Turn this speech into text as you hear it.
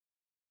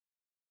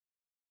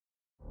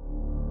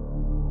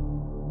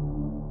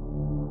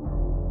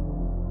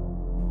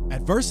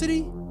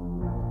Adversity,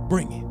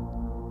 bring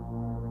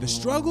it. The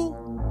struggle,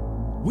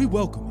 we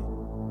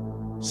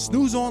welcome it.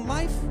 Snooze on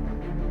life,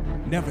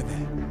 never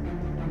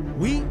that.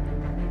 We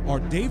are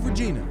Dave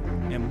Regina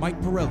and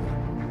Mike Pirelli,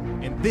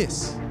 and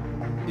this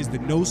is the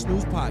No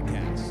Snooze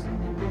podcast.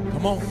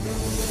 Come on.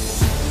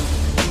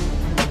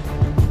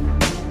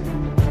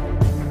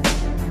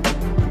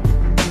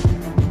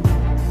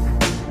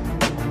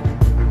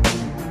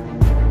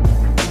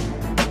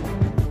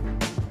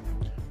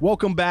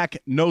 Welcome back,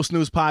 No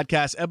Snooze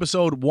Podcast,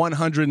 episode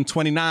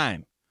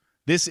 129.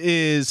 This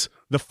is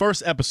the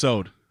first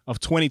episode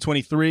of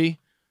 2023,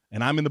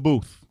 and I'm in the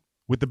booth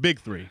with the big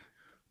three.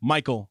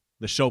 Michael,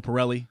 the show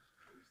Pirelli,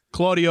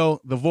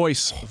 Claudio, the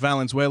voice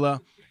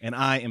Valenzuela, and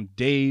I am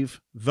Dave,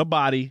 the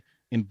body,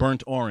 in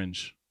burnt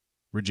orange,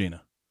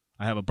 Regina.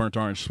 I have a burnt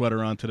orange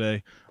sweater on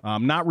today.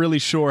 I'm not really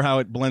sure how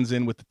it blends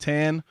in with the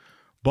tan,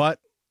 but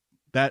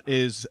that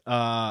is,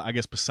 I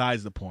guess,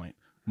 besides the point.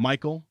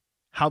 Michael,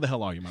 how the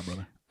hell are you, my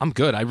brother? I'm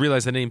good. I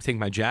realized I didn't even take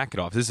my jacket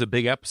off. This is a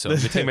big episode. I'm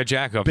going to take my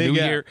jacket off. New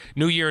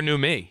year, new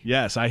me.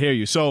 Yes, I hear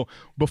you. So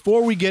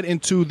before we get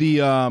into the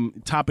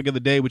topic of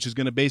the day, which is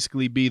going to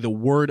basically be the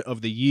word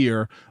of the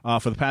year,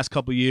 for the past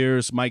couple of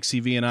years, Mike,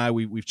 CV, and I,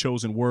 we've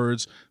chosen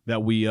words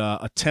that we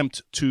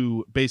attempt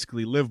to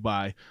basically live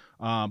by.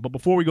 But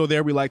before we go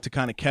there, we like to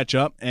kind of catch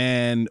up.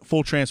 And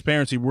full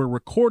transparency, we're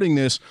recording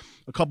this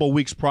a couple of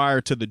weeks prior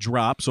to the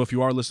drop. So if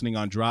you are listening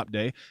on drop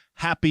day,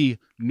 happy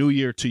New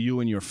Year to you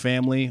and your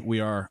family. We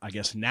are, I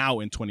guess, now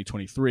in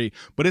 2023.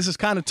 But this is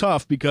kind of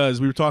tough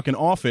because we were talking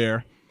off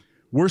air.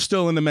 We're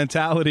still in the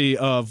mentality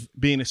of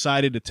being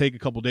excited to take a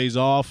couple days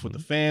off with the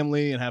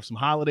family and have some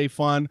holiday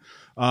fun.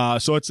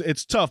 So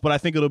it's tough, but I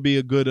think it'll be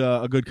a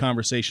good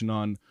conversation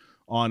on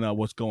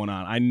what's going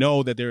on. I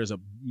know that there is a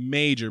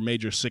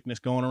major sickness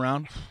going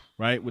around,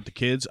 right, with the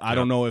kids. I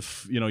don't know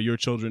if your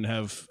children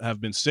have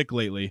been sick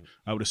lately.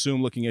 I would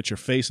assume, looking at your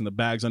face and the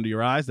bags under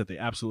your eyes, that they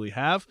absolutely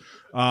have.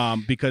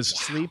 Because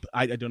sleep,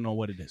 I don't know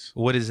what it is.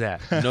 What is that?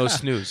 No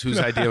Snooze. Whose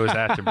idea was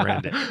that to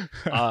Brandon?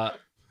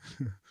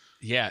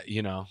 Yeah,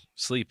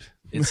 sleep.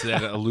 It's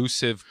that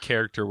elusive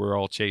character we're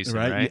all chasing,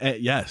 right?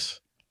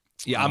 Yes.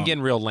 Yeah, I'm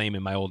getting real lame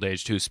in my old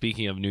age, too.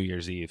 Speaking of New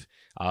Year's Eve,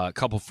 a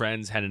couple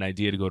friends had an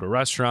idea to go to a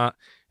restaurant,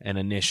 and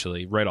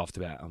initially, right off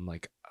the bat, I'm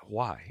like,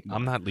 why?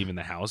 I'm not leaving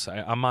the house.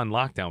 I'm on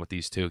lockdown with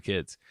these two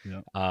kids.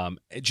 Yeah.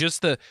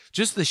 Just the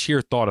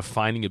sheer thought of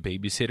finding a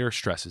babysitter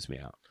stresses me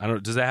out.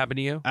 Does that happen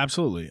to you?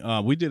 Absolutely.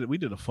 We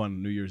did a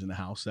fun New Year's in the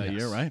house that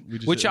year, right?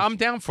 Which I'm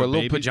down for. A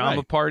little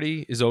pajama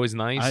party is always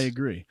nice. I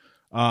agree.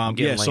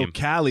 So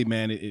Cali,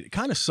 man, it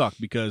kind of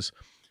sucked because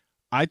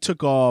I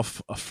took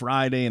off a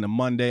Friday and a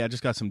Monday. I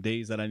just got some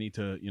days that I need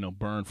to,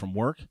 burn from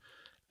work,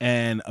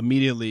 and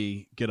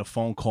immediately get a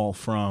phone call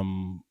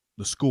from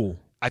the school.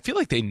 I feel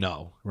like they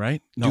know,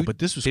 right? No, but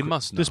they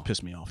must know. This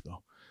pissed me off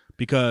though,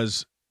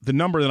 because the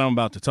number that I'm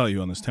about to tell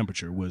you on this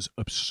temperature was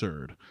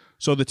absurd.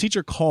 So the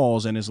teacher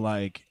calls and is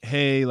like,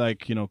 "Hey,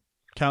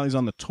 Callie's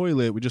on the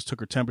toilet. We just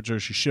took her temperature.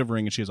 She's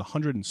shivering and she has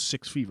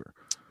 106 fever."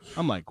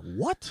 I'm like,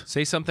 "What?"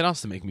 Say something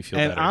else to make me feel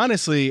better. And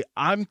honestly,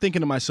 I'm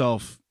thinking to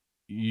myself,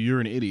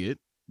 "You're an idiot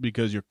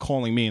because you're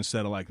calling me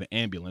instead of like the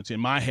ambulance." In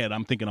my head,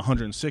 I'm thinking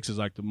 106 is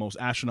like the most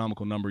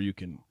astronomical number you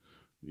can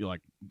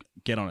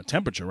get on a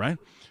temperature, right?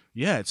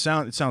 Yeah, it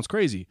sounds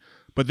crazy.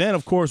 But then,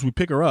 of course, we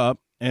pick her up,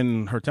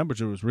 and her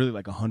temperature was really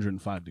like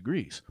 105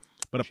 degrees.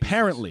 But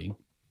apparently,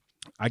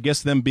 I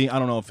guess I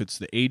don't know if it's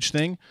the age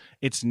thing,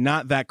 it's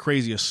not that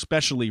crazy,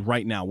 especially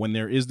right now when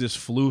there is this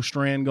flu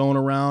strand going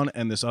around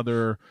and this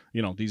other,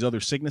 these other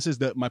sicknesses.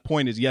 That my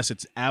point is, yes,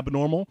 it's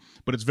abnormal,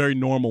 but it's very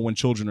normal when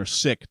children are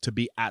sick to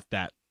be at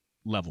that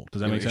level.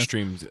 Does that make sense?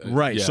 Extremes,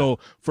 right. Yeah. So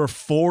for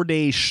 4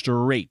 days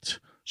straight,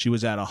 she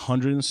was at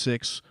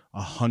 106,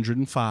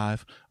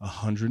 105,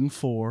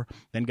 104,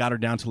 then got her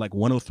down to like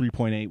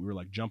 103.8. We were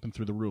like jumping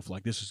through the roof,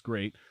 like this is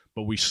great,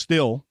 but we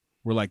still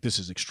were like, this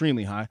is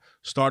extremely high.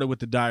 Started with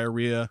the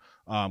diarrhea,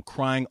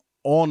 crying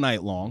all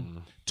night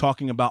long,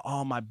 talking about,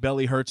 oh, my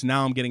belly hurts.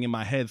 Now I'm getting in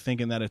my head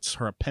thinking that it's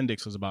her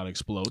appendix is about to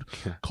explode.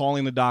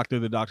 Calling the doctor.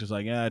 The doctor's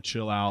like, yeah,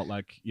 chill out.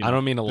 I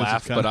don't mean to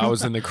laugh, but I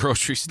was in the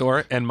grocery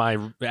store and my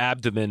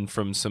abdomen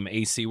from some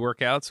AC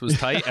workouts was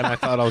tight, and I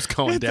thought I was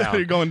going down.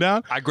 You're going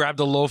down? I grabbed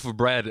a loaf of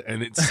bread,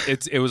 and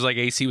it was like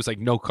AC was like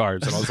no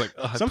carbs, and I was like,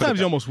 sometimes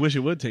you almost wish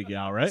it would take you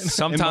out, right?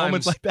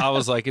 Sometimes like that. I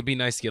was like, it'd be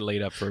nice to get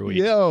laid up for a week.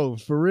 Yo,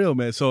 for real,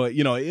 man. So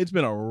it's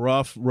been a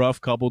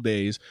rough couple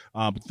days,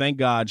 but thank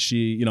God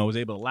she was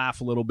able to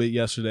laugh a little bit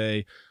yesterday.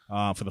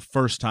 For the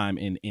first time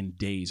in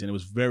days, and it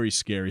was very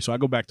scary. So I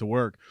go back to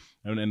work,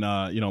 and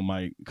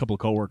my couple of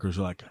coworkers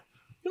are like,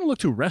 "You don't look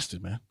too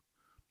rested, man.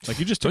 Like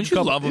you just don't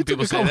you love when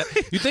people say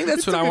that? You think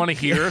that's what I want to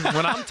hear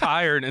when I'm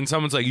tired and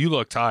someone's like, "You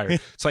look tired."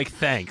 It's like,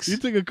 thanks. You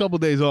took a couple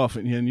of days off,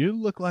 and you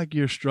look like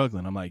you're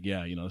struggling. I'm like,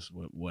 yeah, this is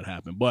what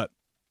happened. But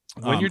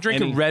when you're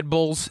drinking Red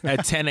Bulls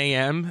at 10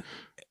 a.m.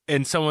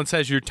 and someone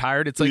says you're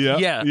tired, it's like,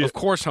 yeah, of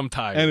course I'm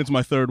tired. And it's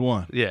my third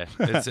one. Yeah,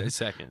 it's a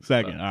second.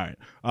 All right.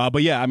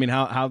 But yeah, I mean,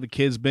 how the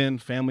kids been?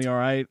 Family all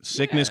right?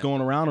 Sickness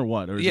going around or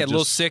what? Or a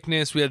little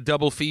sickness. We had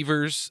double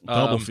fevers.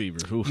 Double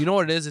fevers. Oof. You know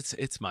what it is?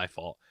 It's my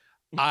fault.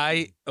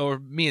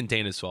 me and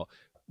Dana's fault.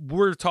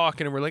 We're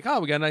talking and we're like, oh,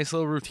 we got a nice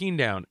little routine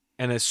down.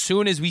 And as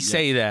soon as we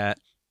say that,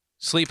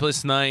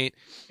 sleepless night,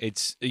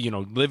 it's,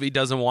 Livy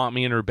doesn't want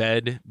me in her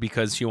bed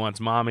because she wants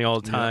mommy all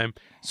the time.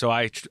 So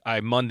I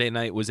Monday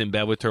night was in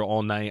bed with her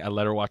all night. I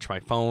let her watch my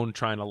phone,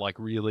 trying to like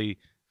really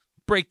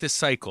break the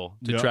cycle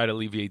to try to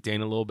alleviate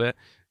Dana a little bit.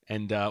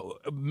 And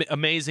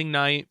amazing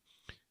night.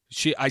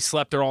 I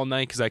slept her all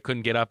night because I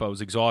couldn't get up. I was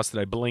exhausted.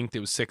 I blinked.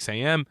 It was 6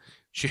 a.m.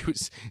 She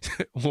was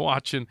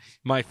watching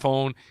my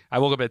phone. I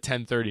woke up at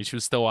 10:30. She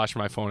was still watching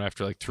my phone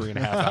after like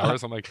 3.5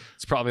 hours. I'm like,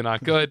 it's probably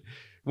not good.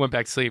 Went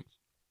back to sleep.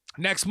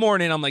 Next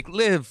morning, I'm like,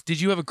 Liv,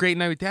 did you have a great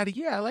night with Daddy?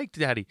 Yeah, I liked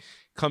Daddy.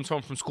 Comes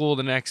home from school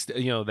the next,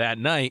 that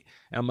night.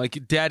 And I'm like,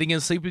 Daddy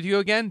gonna sleep with you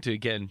again to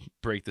again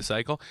break the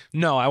cycle?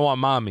 No, I want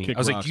mommy. I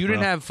was like, you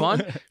didn't have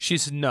fun? She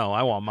said, no,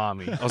 I want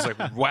mommy. I was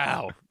like,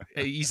 wow.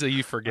 Easily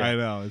you forget. I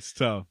know, it's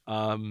tough.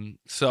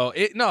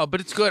 But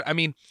it's good. I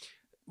mean,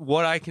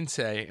 what I can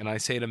say, and I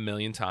say it a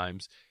million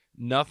times,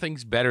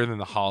 nothing's better than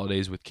the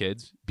holidays with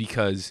kids,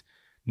 because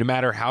no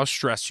matter how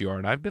stressed you are,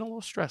 and I've been a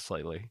little stressed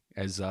lately,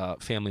 as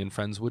family and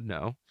friends would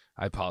know.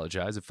 I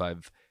apologize if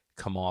I've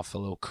come off a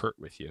little curt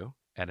with you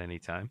at any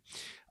time.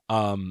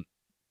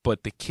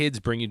 But the kids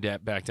bring you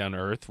back down to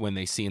earth when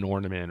they see an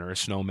ornament or a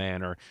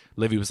snowman, or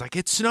Livy was like,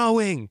 it's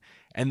snowing.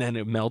 And then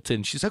it melted,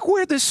 and she's like,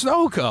 where'd the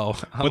snow go?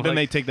 But then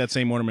they take that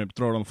same ornament,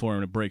 throw it on the floor,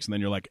 and it breaks, and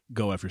then you're like,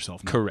 go F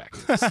yourself now.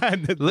 Correct.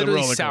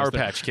 Literally Sour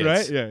Patch Kids.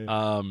 Right?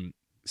 Yeah.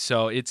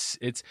 So it's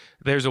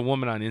there's a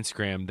woman on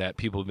Instagram that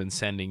people have been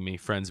sending me,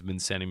 friends have been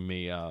sending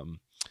me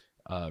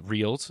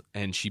reels,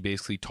 and she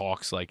basically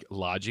talks like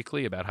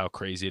logically about how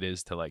crazy it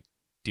is to like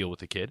deal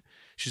with a kid.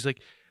 She's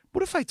like,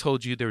 what if I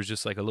told you there was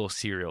just like a little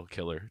serial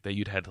killer that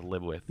you'd had to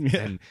live with,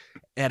 and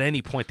at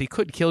any point they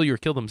could kill you or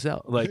kill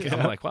themselves? Like,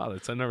 I'm like, wow,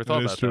 I never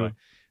thought about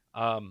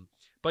that.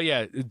 But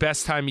yeah,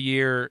 best time of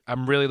year.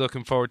 I'm really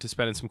looking forward to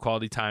spending some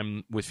quality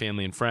time with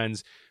family and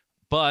friends,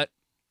 but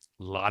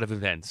a lot of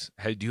events.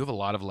 Do you have a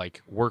lot of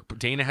like work?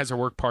 Dana has her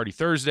work party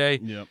Thursday.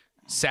 Yep.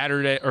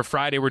 Saturday or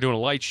Friday, we're doing a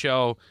light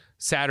show.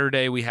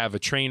 Saturday, we have a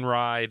train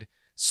ride.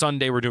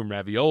 Sunday, we're doing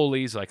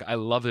raviolis. Like, I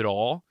love it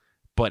all,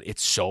 but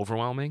it's so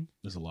overwhelming.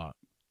 There's a lot.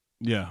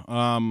 Yeah.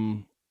 I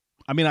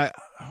mean, I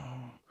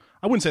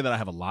wouldn't say that I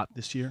have a lot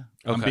this year.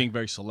 Okay. I'm being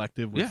very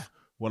selective with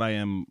what I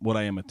am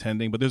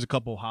attending, but there's a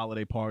couple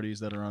holiday parties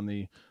that are on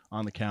the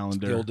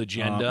calendar. Guild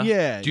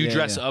agenda. Do you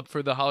dress up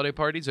for the holiday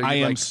parties? Or I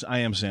am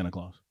Santa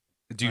Claus.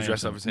 Do you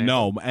dress up for Santa?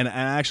 No, and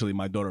actually,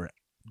 my daughter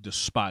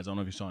despises. I don't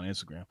know if you saw on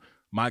Instagram.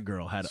 My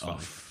girl had a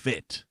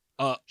fit.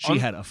 She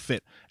had a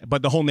fit,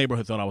 but the whole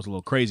neighborhood thought I was a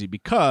little crazy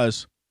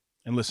because,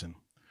 and listen,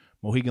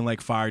 Mohegan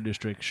Lake Fire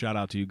District, shout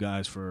out to you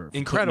guys for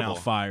incredible putting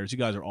out fires. You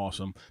guys are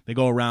awesome. They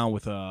go around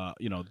with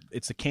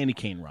it's the candy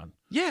cane run.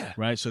 Yeah,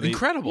 right. So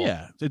incredible.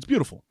 Yeah, it's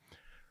beautiful.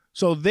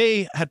 So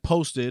they had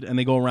posted, and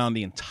they go around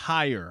the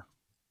entire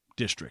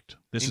district.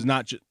 This is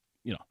not just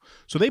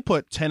So they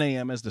put 10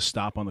 a.m. as the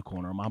stop on the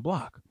corner of my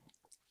block.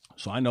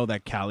 So I know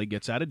that Callie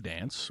gets out of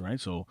dance, right?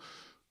 So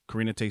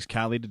Karina takes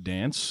Callie to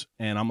dance,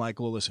 and I'm like,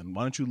 well, listen,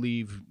 why don't you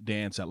leave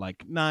dance at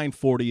like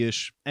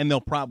 9:40-ish, and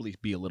they'll probably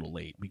be a little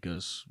late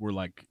because we're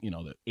like,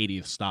 the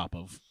 80th stop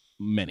of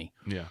many.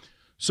 Yeah.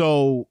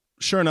 So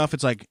sure enough,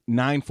 it's like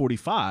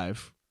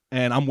 9:45,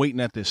 and I'm waiting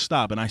at this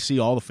stop, and I see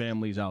all the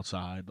families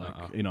outside,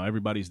 like,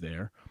 everybody's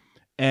there,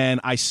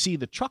 and I see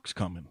the trucks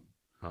coming.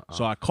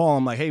 So I call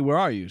them like, hey, where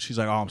are you? She's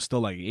like, oh, I'm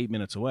still like 8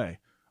 minutes away.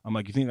 I'm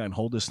like, you think I can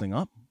hold this thing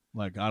up?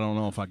 Like, I don't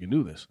know if I can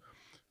do this.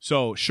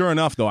 So sure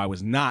enough, though, I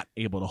was not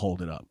able to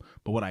hold it up.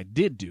 But what I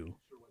did do,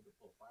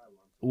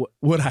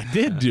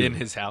 in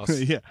his house,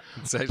 yeah.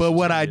 But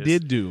what I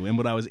did do, and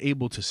what I was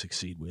able to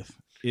succeed with,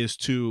 is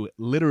to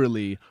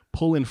literally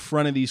pull in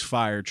front of these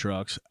fire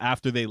trucks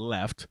after they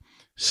left,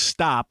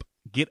 stop,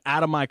 get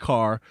out of my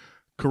car.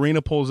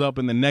 Karina pulls up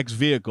in the next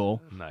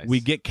vehicle. Nice. We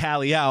get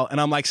Callie out,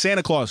 and I'm like,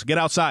 Santa Claus, get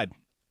outside.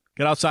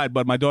 Get outside,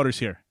 bud. My daughter's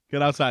here.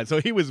 Get outside. So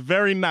he was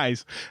very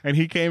nice, and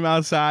he came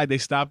outside. They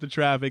stopped the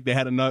traffic. They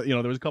had another,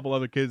 there was a couple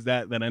other kids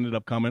that ended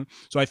up coming.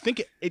 So I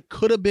think it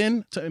could have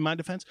been, in my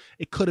defense,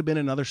 it could have been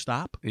another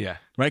stop. Yeah.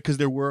 Right? Because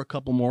there were a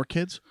couple more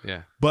kids.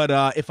 Yeah.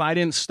 But if I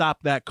didn't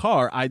stop that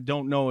car, I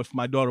don't know if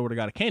my daughter would have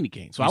got a candy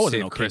cane. So I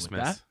wasn't okay Christmas.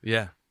 With that.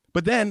 Yeah.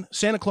 But then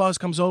Santa Claus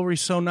comes over.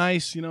 He's so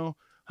nice,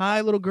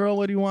 Hi, little girl.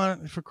 What do you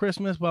want for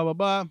Christmas? Blah, blah,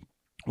 blah.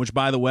 Which,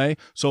 by the way,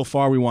 so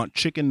far we want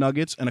chicken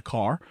nuggets and a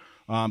car.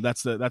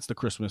 That's the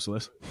Christmas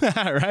list,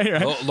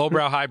 right?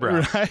 Lowbrow,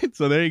 highbrow, right?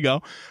 So there you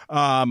go.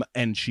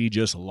 And she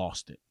just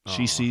lost it.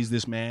 She sees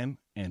this man,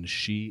 and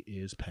she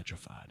is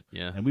petrified.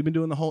 Yeah. And we've been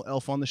doing the whole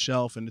Elf on the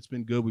Shelf, and it's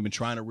been good. We've been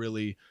trying to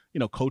really,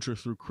 coach her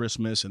through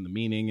Christmas and the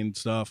meaning and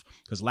stuff.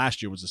 Because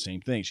last year was the same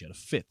thing. She had a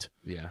fit.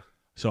 Yeah.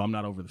 So I'm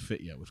not over the fit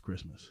yet with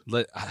Christmas.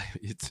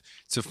 It's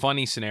a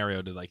funny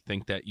scenario to like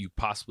think that you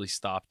possibly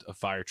stopped a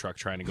fire truck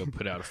trying to go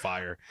put out a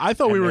fire. I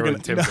thought we were gonna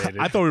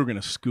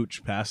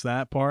scooch past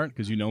that part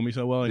because you know me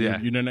so well,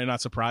 and you're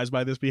not surprised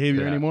by this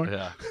behavior anymore.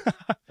 Yeah.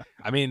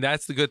 I mean,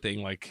 that's the good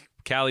thing. Like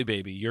Callie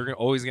baby, you're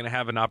always gonna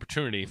have an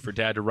opportunity for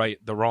dad to right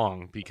the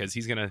wrong because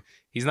he's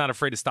not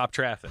afraid to stop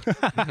traffic.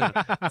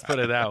 Let's put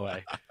it that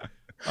way.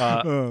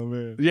 Oh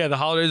man. Yeah, the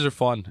holidays are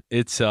fun.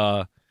 It's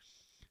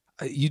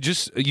you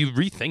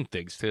rethink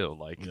things too.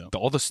 Like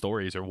all the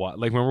stories are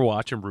like when we're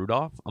watching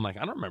Rudolph, I'm like,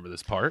 I don't remember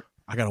this part.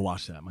 I gotta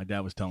watch that. My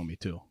dad was telling me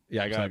too.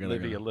 Yeah, I got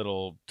Libby a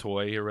little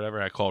toy or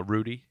whatever. I call it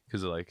Rudy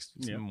because it's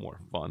Yeah. more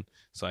fun.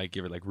 So I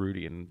give it like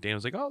Rudy, and Dan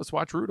was like, "Oh, let's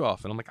watch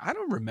Rudolph." And I'm like, I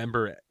don't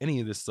remember any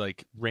of this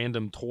like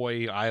random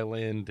toy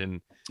island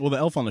and. Well, the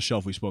Elf on the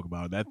Shelf we spoke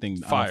about, that thing.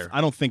 Fire. I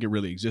don't think it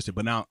really existed,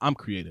 but now I'm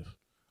creative.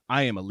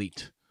 I am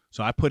elite.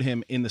 So I put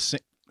him in the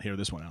sink. Hear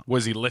this one out.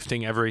 Was he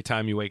lifting every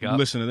time you wake up?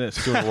 Listen to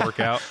this. Doing a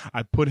workout.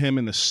 I put him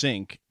in the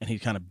sink, and he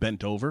kind of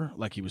bent over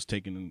like he was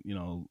taking, a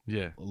little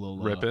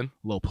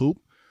little poop.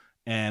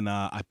 And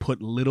I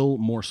put little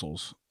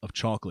morsels of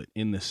chocolate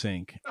in the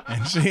sink,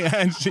 and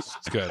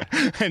It's good.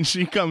 And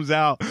she comes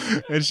out,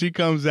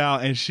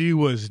 and she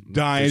was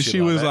dying. Did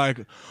she was love it?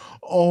 like,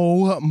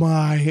 "Oh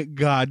my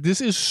God,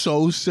 this is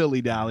so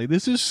silly, Dolly.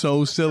 This is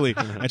so silly."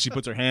 And she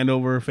puts her hand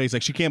over her face,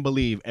 like she can't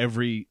believe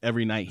every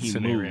night he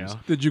Scenario. moves.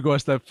 Did you go a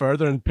step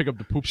further and pick up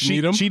the poop and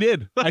eat them? She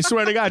did. I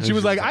swear to God, she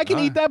was like, "I can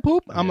eat that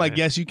poop." I'm like,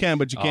 "Yes, you can,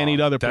 but you can't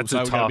eat other poop. that's So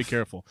a we gotta be tough-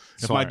 careful."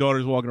 If Smart. my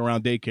daughter's walking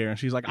around daycare and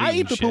she's like, "I Eating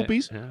eat the shit.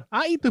 poopies. Yeah.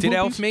 I eat the Did poopies."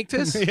 Elf make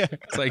this? Yeah.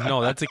 It's like,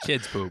 no, that's a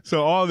kid's poop.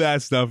 So all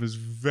that stuff is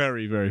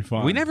very, very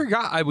fun. We never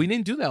we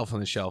didn't do the Elf on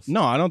the Shelf.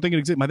 No, I don't think it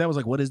exists. My dad was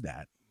like, "What is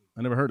that?"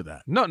 I never heard of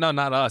that. No, not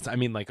us. I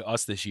mean, like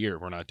us this year,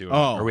 we're not doing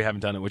Oh. it, or we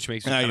haven't done it, which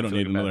makes me Now kind you of don't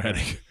feel need like a another bad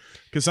headache.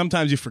 Because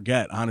sometimes you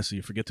forget. Honestly,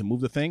 you forget to move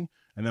the thing,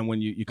 and then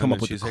when you come And up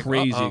then with she's a like,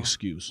 crazy "Uh-oh."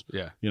 excuse,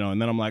 Yeah.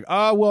 and then I'm like,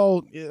 "Oh,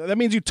 well, that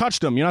means you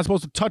touched him. You're not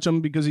supposed to touch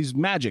him because he's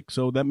magic.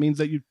 So that means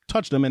that you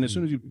touched him, and as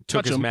soon as you Took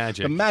touch his him,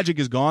 magic. the magic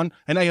is gone,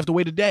 and now you have to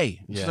wait a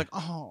day." Yeah. She's like,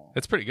 "Oh,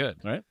 That's pretty good.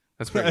 right."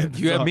 That's pretty good.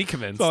 You That's have all- me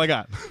convinced. That's all I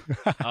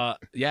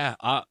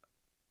got.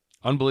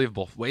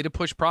 Unbelievable. Way to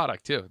push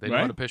product, too. They know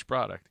how Right? to push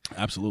product.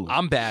 Absolutely.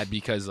 I'm bad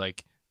because,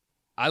 like,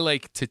 I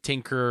like to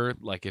tinker.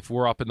 Like, if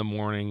we're up in the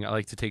morning, I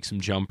like to take some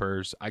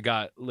jumpers. I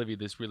got Livy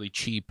this really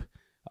cheap,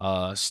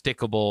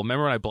 stickable.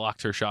 Remember when I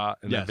blocked her shot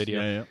in that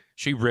video? Yeah.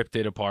 She ripped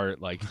it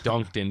apart, like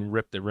dunked and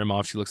ripped the rim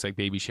off. She looks like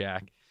Baby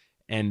Shaq.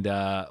 And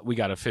we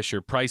got a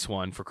Fisher Price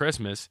one for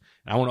Christmas.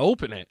 And I want to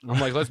open it. I'm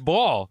like, let's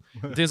ball.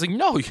 Dan's like,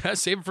 no, you got to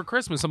save it for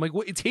Christmas. I'm like,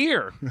 well, it's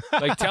here.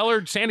 Like, tell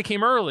her Santa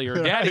came early or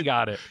Daddy Right.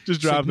 got it.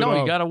 Just She's like, drop it no,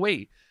 you off. got to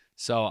wait.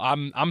 So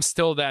I'm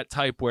still that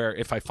type where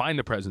if I find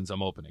the presents,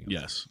 I'm opening them.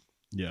 Yes.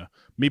 Yeah.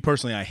 Me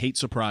personally, I hate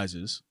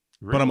surprises,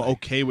 but I'm Really?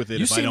 okay with it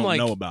You if I seem don't like-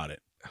 know about it.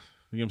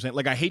 You know what I'm saying?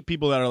 Like, I hate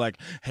people that are like,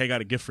 "Hey, I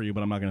got a gift for you,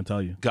 but I'm not going to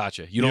tell you."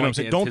 Gotcha. know You don't what like I'm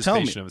saying? the Don't tell me.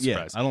 anticipation of a Yeah,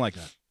 surprise. I don't like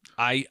that.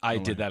 I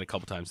like did that a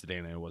couple times today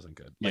and it wasn't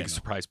good. Like Yeah, a no.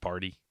 surprise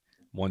party.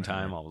 One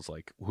time I was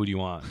like, who do you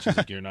want? She's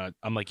like, you're not.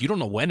 I'm like, you don't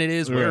know when it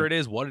is, where Right. it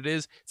is, what it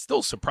is. It's still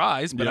a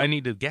surprise, but Yeah. I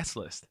need a guest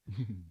list,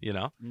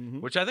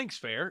 Mhm. which I think is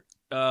fair.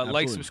 Like,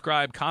 Absolutely.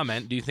 subscribe,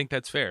 comment. Do you think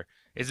that's fair?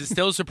 Is it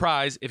still a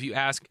surprise if you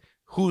ask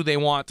who they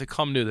want to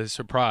come to the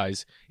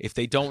surprise if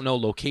they don't know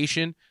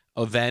location,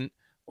 event,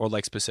 or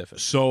like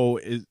specifics? So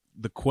is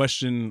the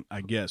question,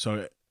 I guess,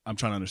 so I'm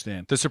trying to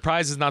understand. The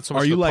surprise is not so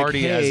much Are you the like,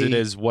 party as hey- it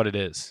is what it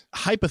is.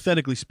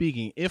 Hypothetically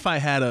speaking, if I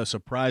had a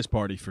surprise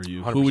party for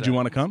you, who would 100%. you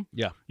want to come?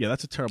 Yeah. Yeah,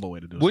 that's a terrible way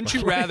to do it. Wouldn't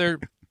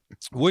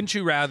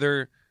you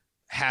rather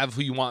have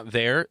who you want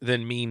there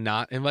than me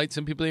not invite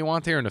some people you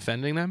want there and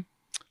offending them?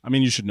 I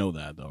mean, you should know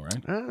that, though,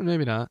 right?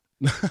 Maybe not.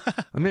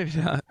 Maybe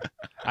not.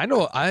 I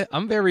know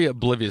I'm very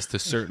oblivious to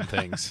certain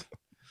things.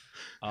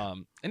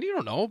 And you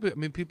don't know. But, I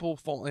mean, people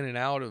fall in and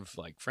out of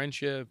like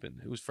friendship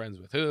and who's friends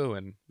with who,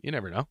 and you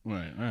never know.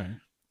 Right, all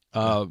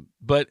right.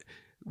 But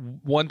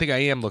one thing I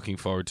am looking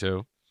forward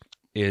to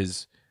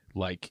is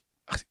like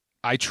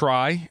I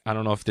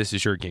don't know if this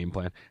is your game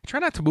plan. I try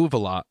not to move a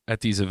lot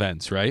at these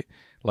events, right?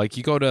 Like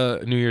you go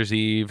to New Year's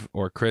Eve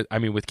or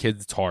with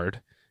kids it's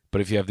hard, but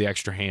if you have the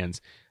extra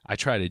hands, I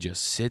try to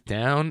just sit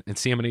down and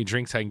see how many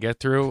drinks I can get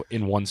through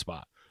in one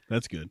spot.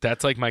 That's good.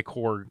 That's like my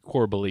core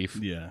belief.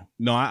 Yeah.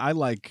 No, I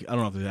like, I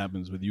don't know if it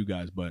happens with you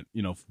guys, but,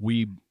 if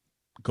we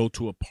go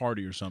to a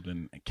party or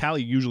something,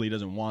 Callie usually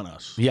doesn't want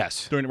us.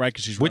 Yes. During it, right?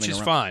 Because she's Which running is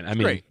around. fine. I It's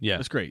mean, great. yeah.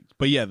 That's great.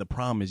 But yeah, the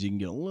problem is you can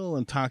get a little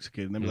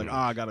intoxicated and then be like,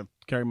 I got to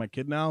carry my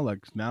kid now.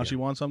 Like now she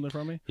wants something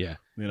from me. Yeah.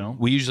 We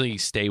We usually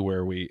stay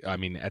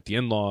at the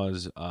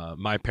in-laws,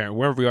 my parent,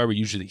 wherever we are, we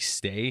usually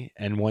stay.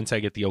 And once I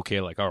get the okay,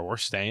 like, oh, we're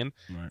staying,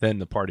 Right. then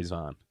the party's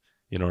on.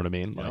 You know what I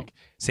mean? Yep. Like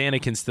Santa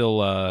can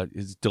still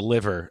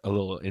deliver a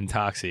little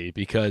intoxy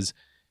because,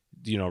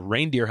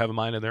 reindeer have a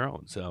mind of their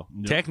own. So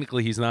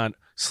technically he's not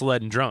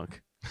sledding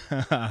drunk.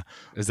 Is that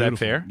Beautiful.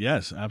 fair?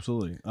 Yes,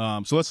 absolutely.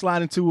 So let's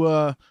slide into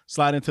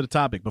the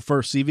topic. But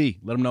first, CV,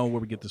 let them know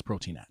where we get this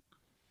protein at.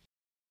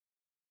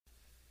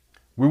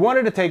 We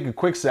wanted to take a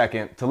quick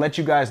second to let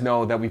you guys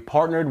know that we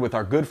partnered with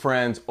our good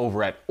friends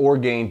over at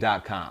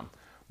Orgain.com.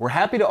 We're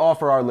happy to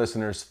offer our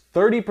listeners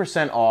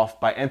 30% off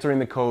by entering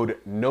the code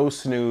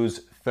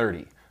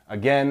NOSNOOZE30.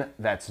 Again,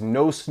 that's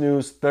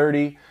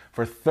NOSNOOZE30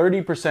 for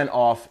 30%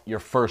 off your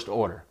first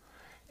order.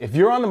 If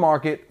you're on the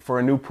market for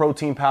a new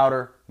protein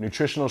powder,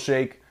 nutritional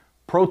shake,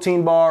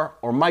 protein bar,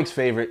 or Mike's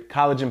favorite,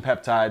 collagen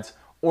peptides,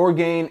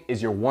 Orgain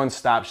is your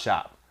one-stop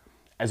shop.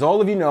 As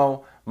all of you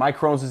know, my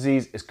Crohn's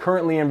disease is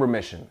currently in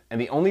remission, and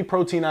the only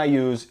protein I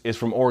use is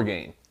from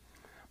Orgain.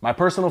 My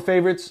personal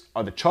favorites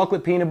are the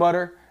chocolate peanut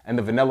butter and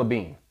the vanilla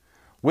bean.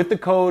 With the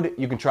code,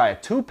 you can try a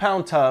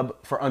 2-pound tub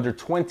for under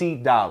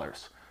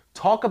 $20.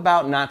 Talk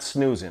about not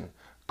snoozing.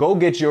 Go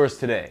get yours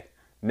today.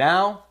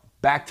 Now,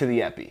 back to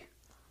the epi.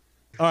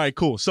 All right,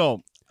 cool.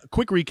 So, a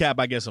quick recap,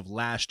 I guess, of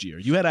last year.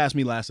 You had asked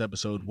me last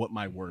episode what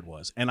my word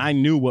was, and I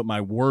knew what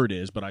my word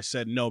is, but I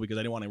said no because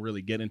I didn't want to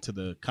really get into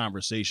the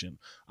conversation.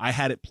 I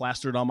had it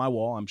plastered on my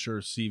wall. I'm sure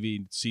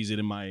CV sees it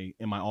in my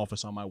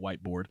office on my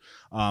whiteboard.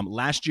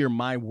 Last year,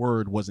 my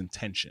word was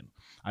intention.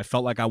 I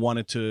felt like I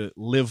wanted to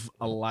live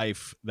a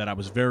life that I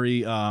was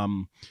very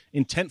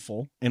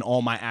intentful in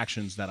all my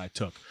actions that I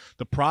took.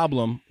 The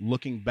problem,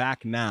 looking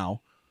back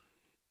now,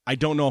 I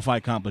don't know if I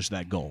accomplished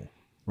that goal,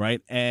 right?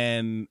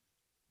 And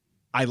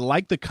I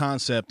like the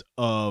concept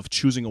of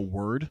choosing a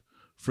word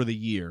for the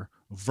year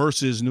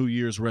versus New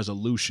Year's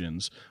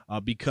resolutions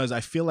because I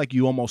feel like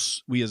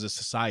we as a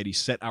society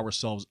set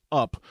ourselves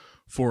up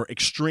for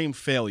extreme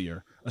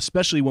failure,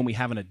 especially when we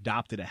haven't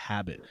adopted a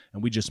habit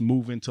and we just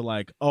move into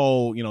like,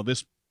 oh,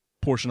 this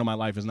portion of my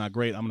life is not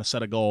great. I'm going to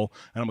set a goal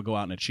and I'm going to go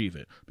out and achieve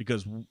it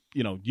because,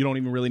 you don't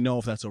even really know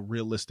if that's a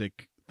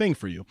realistic thing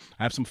for you.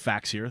 I have some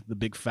facts here, the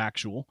big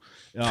factual.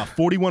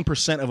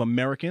 41% of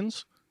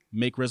Americans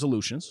make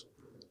resolutions.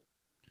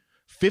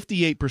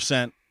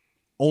 58%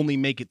 only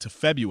make it to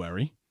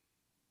February.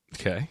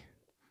 Okay.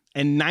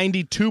 And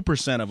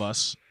 92% of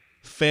us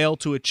fail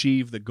to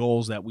achieve the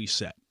goals that we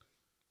set.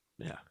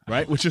 Yeah.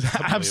 Right? Which is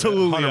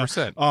absolutely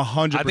 100%.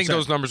 100%. I think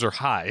those numbers are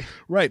high.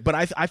 Right. But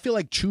I feel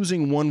like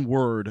choosing one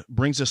word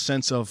brings a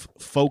sense of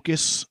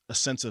focus, a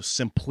sense of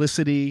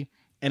simplicity,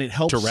 and it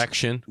helps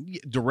Direction,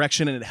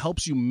 and it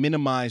helps you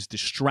minimize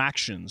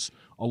distractions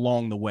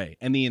along the way.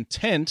 And the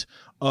intent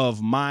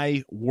of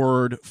my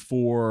word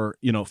for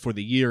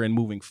the year and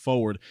moving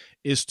forward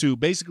is to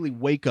basically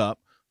wake up,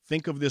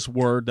 think of this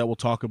word that we'll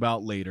talk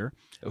about later.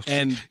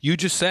 And you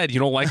just said you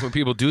don't like when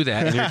people do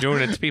that, and you're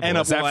doing it to people.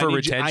 Is that for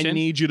retention? I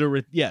need you to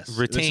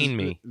retain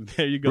me.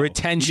 There you go.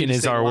 Retention you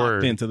is our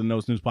word. Into the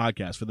No Snooze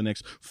podcast for the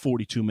next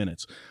 42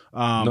 minutes.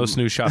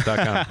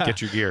 NoSnoozeShop.com.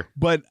 Get your gear.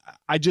 But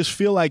I just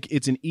feel like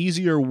it's an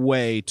easier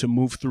way to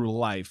move through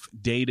life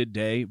day to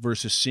day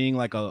versus seeing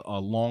like a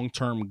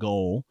long-term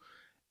goal.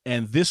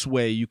 And this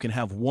way you can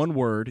have one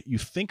word. You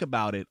think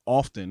about it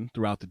often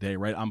throughout the day,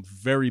 right? I'm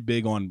very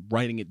big on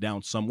writing it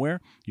down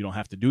somewhere. You don't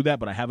have to do that,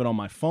 but I have it on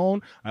my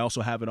phone. I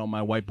also have it on my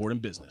whiteboard in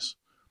business,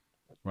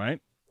 right?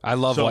 I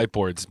love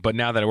whiteboards, but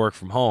now that I work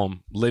from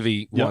home,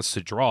 Livy wants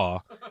to draw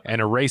and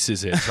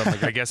erases it. So I'm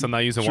like, I guess I'm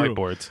not using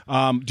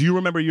whiteboards. Do you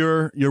remember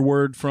your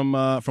word from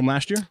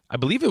last year? I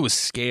believe it was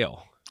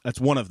scale. That's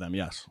one of them,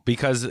 yes.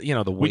 Because, the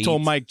weight. We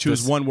told Mike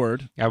choose one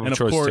word. And of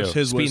course, two.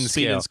 his was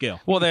speed and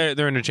scale. Well,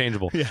 they're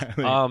interchangeable. Yeah.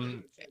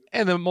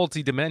 And they're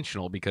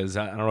multidimensional because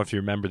I don't know if you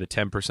remember the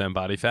 10%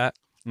 body fat.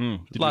 A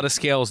lot of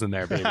scales in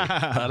there, baby.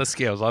 A lot of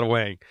scales, a lot of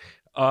weighing.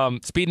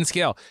 Speed and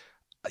scale.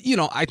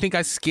 I think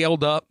I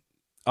scaled up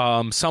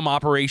some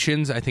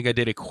operations. I think I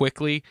did it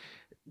quickly.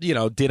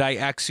 Did I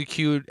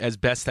execute as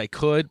best I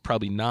could?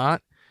 Probably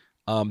not.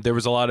 There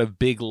was a lot of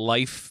big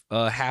life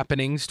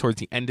happenings towards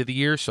the end of the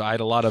year, so I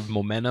had a lot of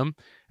momentum,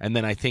 and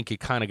then I think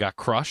it kind of got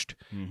crushed,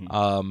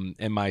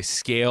 and my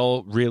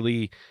scale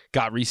really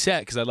got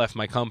reset because I left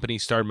my company,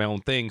 started my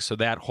own thing, so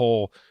that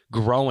whole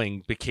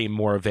growing became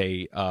more of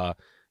a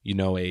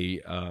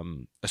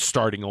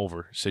starting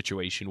over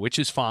situation, which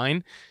is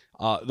fine.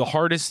 The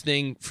hardest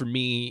thing for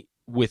me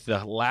with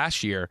the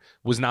last year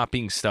was not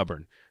being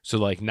stubborn. So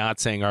like not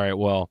saying, all right,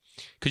 well,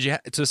 because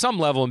to some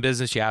level in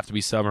business, you have to be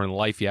stubborn. In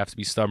life, you have to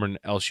be stubborn,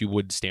 else you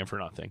would stand for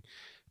nothing.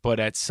 But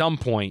at some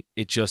point,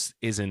 it just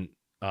isn't,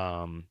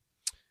 it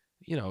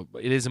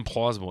isn't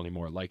plausible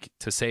anymore. Like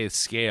to say it's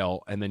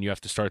scale and then you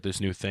have to start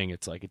this new thing.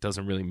 It's like, it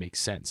doesn't really make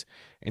sense.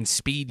 And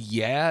speed,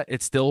 yeah,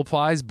 it still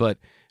applies, but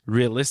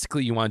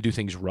realistically, you want to do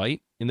things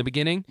right in the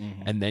beginning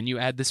and then you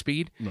add the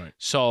speed. Right.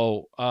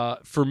 So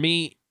for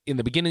me, in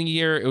the beginning of the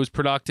year, it was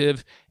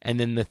productive, and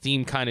then the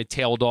theme kind of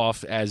tailed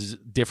off as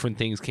different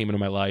things came into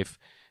my life.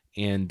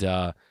 And,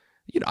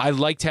 I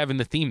liked having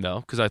the theme,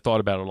 though, because I thought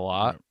about it a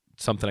lot. Right.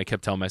 Something I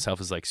kept telling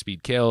myself is like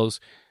speed kills.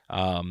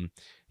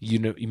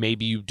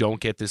 Maybe you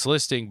don't get this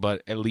listing,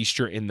 but at least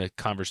you're in the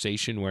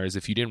conversation, whereas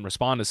if you didn't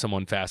respond to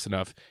someone fast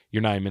enough,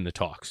 you're not even in the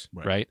talks,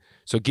 right?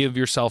 So give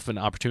yourself an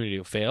opportunity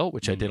to fail,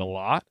 which I did a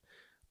lot,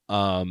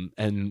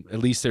 and at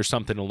least there's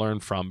something to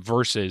learn from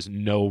versus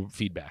no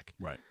feedback.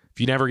 Right. If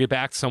you never get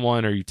back to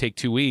someone or you take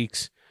 2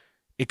 weeks,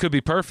 it could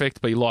be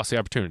perfect, but you lost the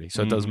opportunity,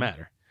 so it doesn't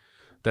matter.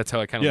 That's how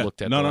I kind of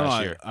looked at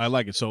last year. I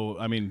like it. So,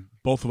 I mean,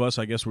 both of us,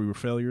 I guess we were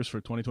failures for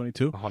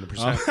 2022.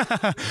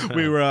 100%.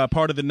 We were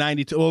part of the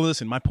 92. Well,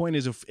 listen, my point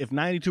is if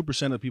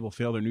 92% of people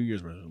fail their New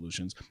Year's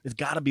resolutions, it's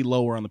got to be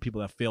lower on the people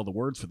that fail the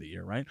words for the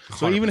year, right?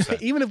 So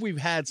 100%. even if we've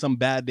had some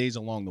bad days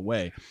along the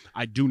way,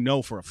 I do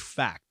know for a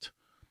fact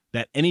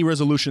that any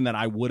resolution that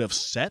I would have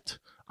set,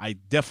 I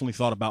definitely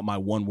thought about my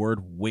one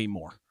word way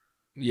more.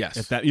 Yes.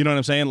 If that, you know what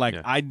I'm saying? Like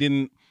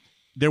Yeah.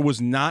 there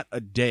was not a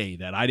day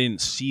that I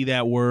didn't see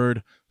that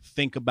word,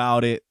 think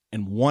about it,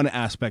 and one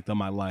aspect of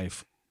my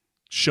life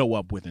show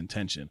up with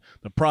intention.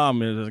 The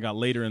problem is, as I got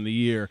later in the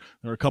year,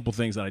 there were a couple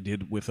things that I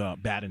did with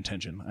bad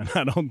intention, and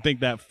I don't think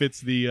that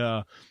fits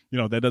the,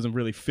 that doesn't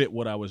really fit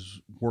what I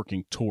was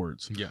working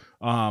towards. Yeah.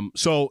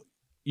 So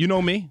you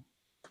know me,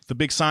 the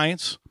big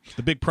science,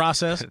 the big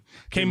process.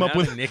 Came up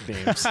with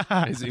nicknames.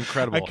 It's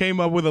incredible. I came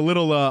up with a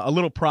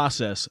little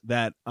process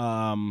that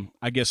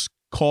I guess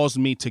caused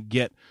me to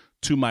get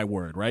to my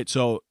word. Right.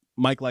 So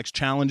Mike likes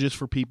challenges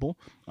for people,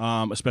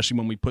 especially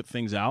when we put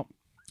things out.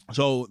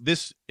 So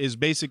this is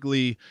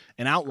basically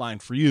an outline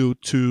for you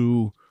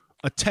to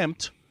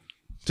attempt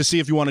to see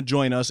if you want to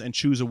join us and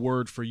choose a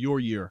word for your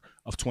year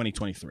of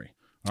 2023.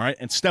 All right.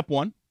 And step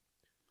one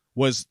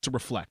was to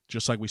reflect,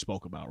 just like we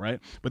spoke about,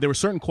 right? But there were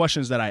certain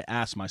questions that I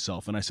asked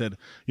myself, and I said,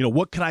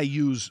 what could I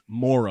use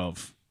more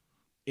of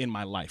in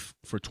my life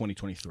for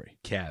 2023?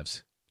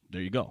 Calves.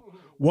 There you go.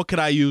 What could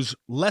I use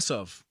less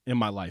of in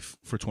my life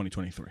for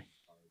 2023?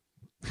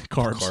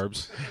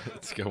 Carbs.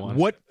 Let's go on.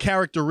 What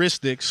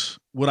characteristics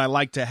would I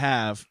like to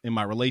have in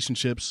my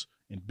relationships,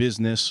 in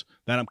business,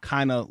 that I'm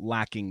kind of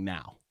lacking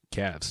now?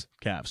 Calves.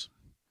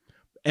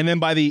 And then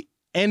by the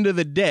end of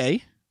the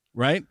day,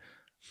 right?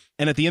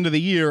 And at the end of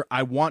the year,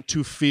 I want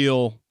to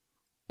feel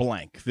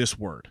blank, this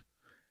word.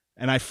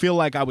 And I feel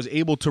like I was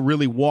able to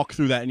really walk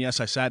through that. And yes,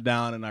 I sat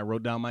down and I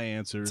wrote down my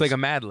answers. It's like a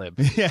Mad Lib.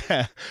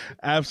 Yeah,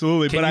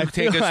 absolutely. Can you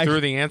take us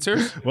through the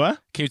answers? What?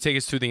 Can you take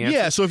us through the answers?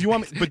 Yeah, so if you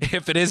want me, but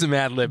if it is a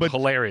Mad Lib,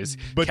 hilarious.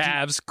 But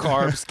calves,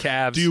 carbs,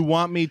 calves. Do you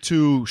want me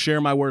to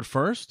share my word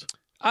first?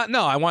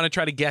 No, I want to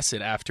try to guess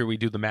it after we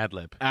do the Mad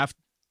Lib.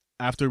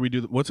 After we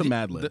do what's a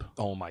Mad Lib?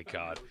 Oh my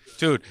God,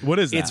 dude! What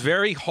is that? It's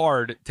very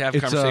hard to have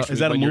conversations. Is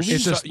that a movie?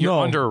 You're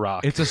under a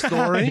rock. It's a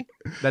story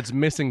that's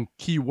missing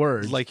key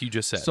words, like you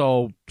just said.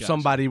 So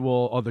somebody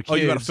will, or the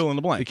kids. You got to fill in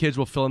the blank. The kids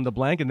will fill in the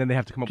blank, and then they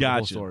have to come up with the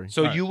whole story.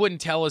 So you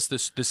wouldn't tell us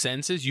the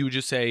senses. You would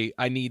just say,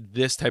 "I need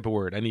this type of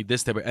word. I need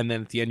this type of," and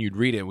then at the end you'd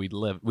read it. And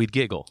we'd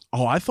giggle.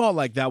 Oh, I thought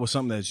like that was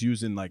something that's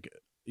used in like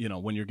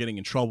when you're getting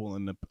in trouble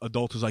and the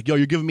adult is like, "Yo,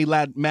 you're giving me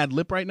mad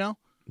lip right now."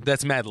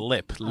 That's Mad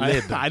Lib.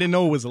 I didn't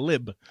know it was a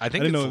lib. I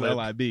think didn't it's know it was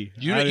lib. LIB.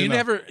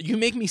 You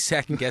make me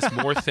second guess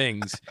more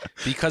things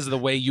because of the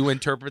way you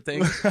interpret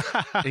things.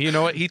 And you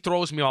know what? He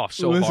throws me off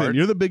so hard.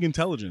 You're the big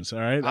intelligence, all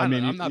right?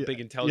 I'm not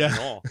big intelligent at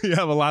all. You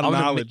have a lot of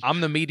knowledge.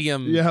 I'm the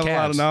medium. You have calves. a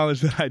lot of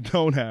knowledge that I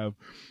don't have.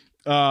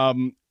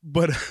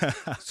 But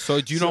so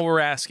do you know what we're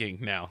asking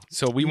now?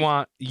 So we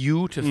want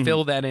you to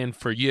fill that in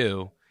for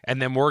you,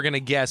 and then we're gonna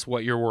guess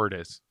what your word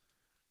is.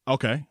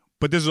 Okay.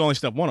 But this is only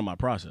step one of my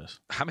process.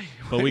 How many?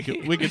 But we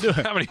could do it.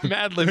 How many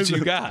Mad Libs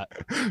you got?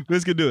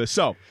 Let's could do it.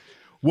 So,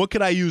 what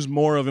could I use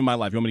more of in my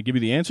life? You want me to give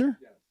you the answer?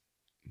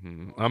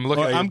 I'm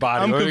looking at your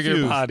body. I'm Look at your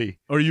confused. body.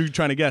 Or are you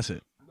trying to guess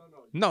it?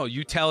 No,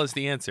 you tell us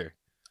the answer.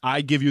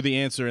 I give you the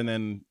answer, and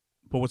then.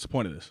 But what's the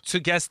point of this?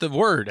 To guess the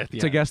word at the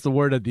end. To guess the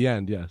word at the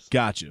end, yes.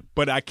 Got you.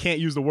 But I can't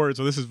use the word,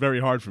 so this is very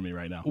hard for me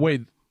right now.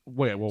 Wait.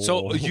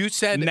 So you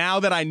said now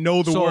that I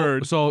know the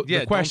word. So yeah,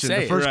 the question, don't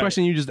say the first it.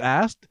 question you just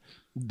asked,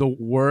 the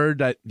word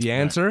that the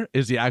answer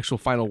is the actual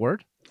final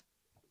word.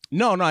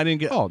 No, I didn't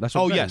get. Oh, that's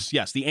what it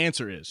yes. The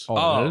answer is.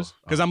 Oh, it is?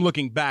 Because I'm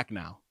looking back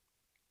now.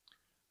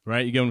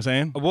 Right? You get what I'm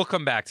saying? we'll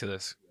come back to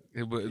this.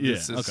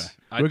 Okay.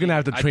 We're gonna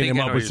have to train him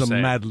up with some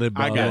Mad Lib.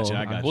 I got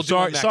you. We'll do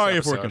it sorry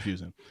next if we're episode.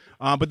 confusing.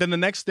 But then the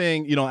next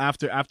thing,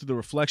 after the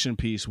reflection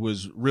piece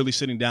was really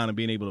sitting down and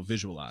being able to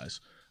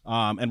visualize.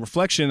 And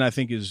reflection, I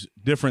think, is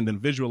different than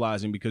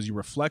visualizing because your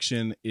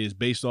reflection is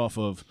based off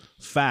of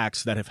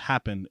facts that have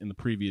happened in the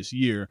previous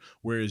year,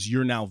 whereas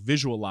you're now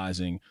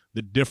visualizing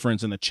the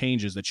difference and the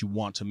changes that you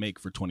want to make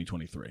for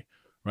 2023.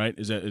 Right?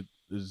 Is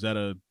that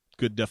a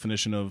good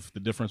definition of the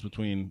difference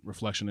between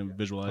reflection and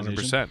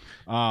visualization?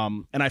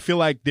 100%. And I feel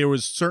like there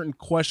was certain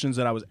questions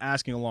that I was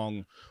asking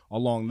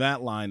along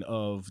that line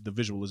of the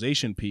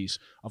visualization piece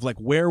of like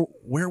where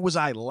was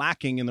I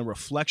lacking in the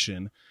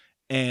reflection.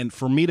 And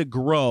for me to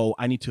grow,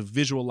 I need to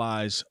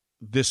visualize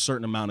this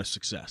certain amount of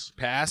success.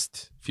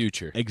 Past,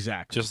 future.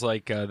 Exactly. Just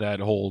like that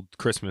whole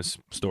Christmas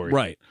story.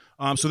 Right.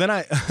 So then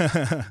I...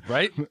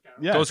 right?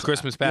 Yeah. Those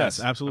Christmas past.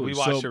 Yes, absolutely. We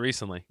watched it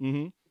recently.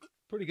 Mm-hmm.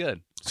 Pretty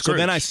good. So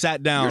then I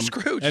sat down. You're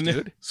Scrooge,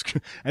 dude.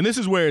 And this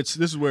is where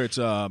it's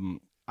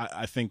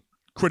I think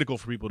critical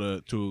for people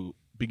to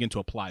begin to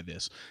apply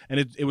this. And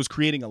it was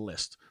creating a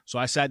list. So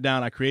I sat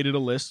down, I created a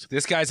list.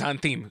 This guy's on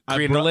theme.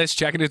 Creating a list,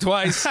 checking it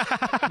twice.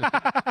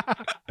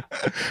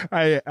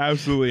 I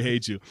absolutely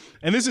hate you.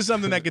 And this is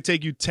something that could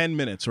take you 10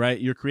 minutes, right?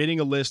 You're creating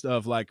a list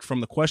of like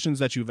from the questions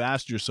that you've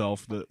asked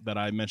yourself that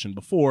I mentioned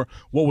before,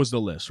 what was the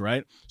list,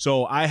 right?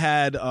 So I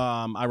had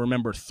I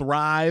remember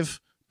thrive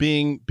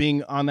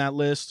being on that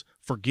list,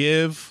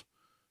 forgive,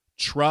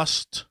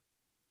 trust,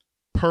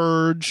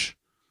 purge.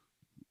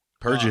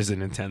 Purge is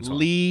an intense one.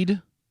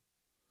 Lead,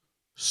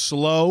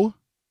 slow,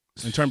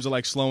 in terms of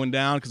like slowing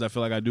down, because I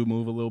feel like I do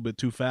move a little bit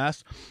too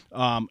fast.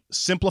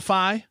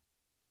 Simplify,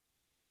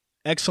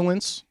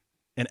 excellence,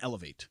 and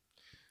elevate.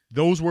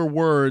 those were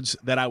words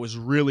that I was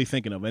really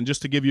thinking of. And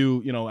just to give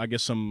you, I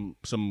guess some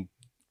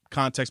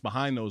context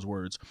behind those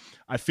words,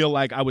 I feel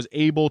like I was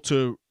able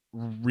to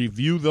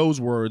review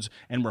those words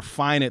and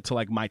refine it to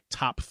like my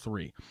top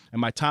 3. And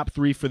my top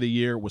 3 for the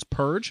year was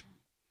purge,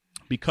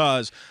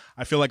 because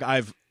I feel like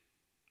I've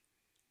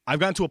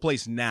gotten to a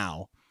place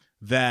now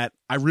that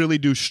I really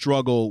do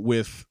struggle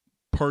with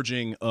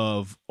purging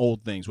of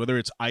old things, whether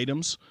it's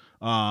items,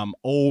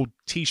 old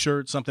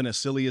t-shirts, something as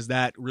silly as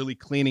that, really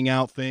cleaning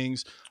out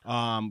things,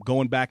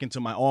 going back into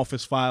my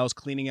office files,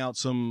 cleaning out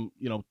some,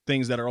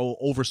 things that are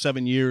over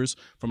 7 years.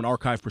 From an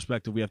archive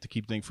perspective, we have to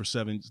keep things for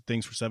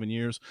 7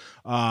 years.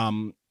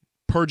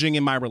 Purging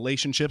in my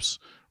relationships,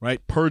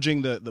 right?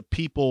 Purging the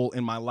people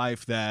in my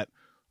life that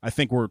I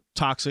think were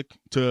toxic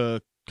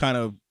to kind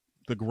of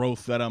the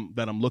growth that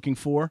I'm looking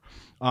for.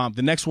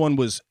 The next one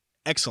was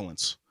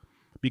excellence,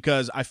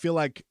 because I feel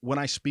like when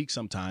I speak,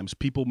 sometimes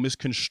people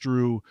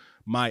misconstrue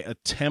my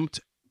attempt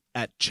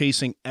at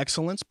chasing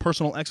excellence,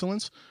 personal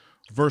excellence,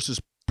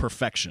 versus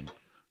perfection,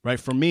 right?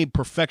 For me,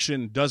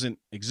 perfection doesn't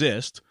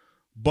exist,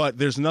 but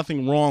there's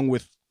nothing wrong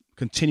with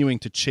continuing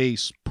to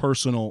chase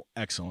personal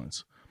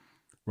excellence,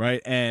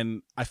 right?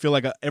 And I feel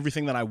like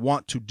everything that I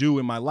want to do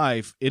in my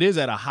life, it is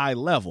at a high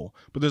level,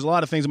 but there's a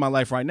lot of things in my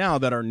life right now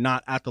that are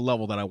not at the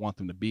level that I want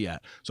them to be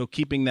at. So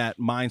keeping that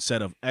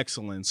mindset of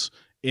excellence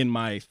in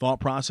my thought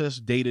process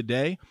day to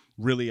day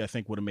really, I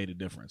think, would have made a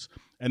difference.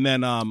 And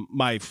then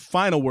my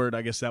final word,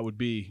 I guess that would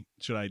be,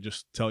 should I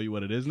just tell you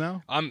what it is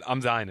now? I'm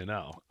dying to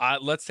know.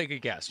 Let's take a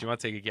guess. Do you want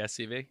to take a guess,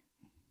 CV?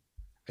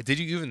 Did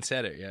you even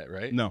said it yet,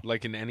 right? No.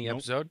 Like in any Nope.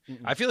 episode?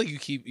 Mm-mm. I feel like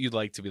you'd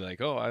like to be like,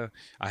 oh,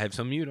 I have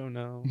some you don't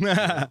know.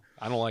 I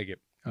don't like it.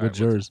 All What's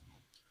right, yours?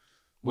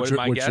 What's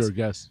my What's guess? your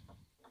guess?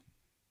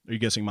 Are you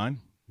guessing mine?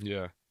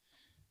 Yeah.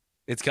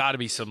 It's got to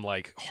be some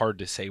like hard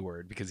to say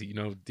word, because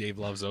Dave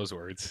loves those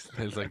words.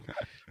 It's like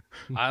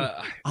I don't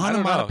know.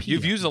 Onomatopoeia.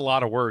 You've used a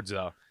lot of words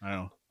though. I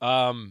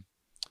know.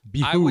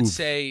 I would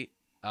say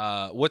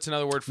what's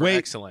another word for Wait.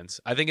 excellence?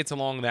 I think it's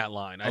along that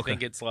line. I Okay.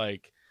 think it's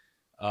like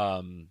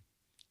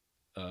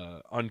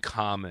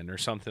uncommon or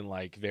something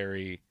like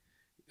very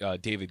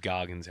David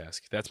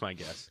Goggins-esque. That's my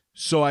guess.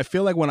 So I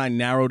feel like when I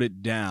narrowed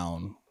it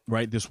down,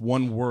 right, this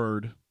one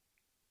word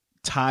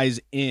ties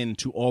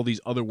into all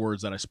these other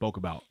words that I spoke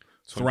about.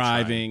 That's what I'm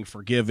trying. Thriving,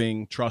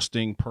 forgiving,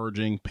 trusting,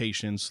 purging,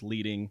 patience,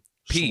 leading,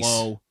 Peace.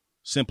 slow,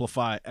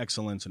 simplify,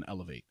 excellence, and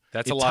elevate.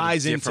 That's It a lot of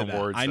ties into different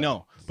that. words. I though.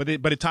 know, but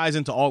it ties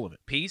into all of it.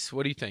 Peace?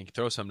 What do you think?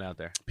 Throw something out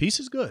there. Peace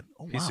is good.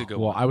 Oh, Peace wow. is a good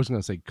Well, one. I was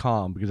gonna say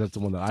calm because that's the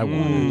one that I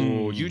wanted.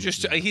 Ooh, he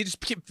just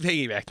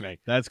piggybacked me.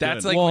 That's good.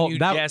 That's like Well, when you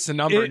that- guess a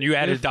number and you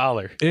add a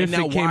dollar. If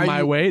now it came why my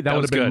you- way, that That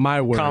would was have been good.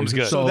 my word. Calm's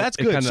good. so that's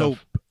it good. kind So,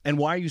 of- and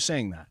why are you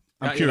saying that?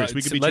 I'm Yeah, curious.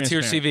 We could be let's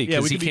hear transparent. CV Yeah,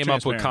 because we he could be came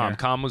up with transparent calm. here.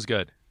 Calm was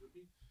good.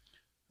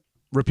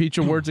 repeat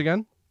your words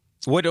again.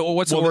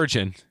 What's the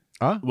origin?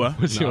 Huh? What?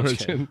 What's No, the I'm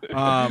kidding.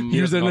 origin?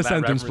 Use doesn't it in know a that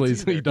sentence, reference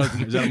please. He either.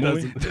 doesn't. Is that a he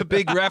movie? doesn't. The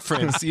big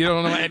reference. You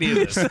don't know any of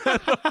this.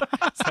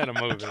 It's not a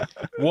movie.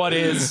 What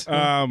is?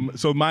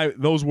 So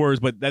those words,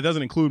 but that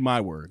doesn't include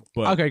my word.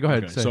 But, Okay, go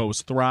ahead, say. So it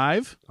was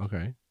thrive,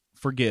 Okay.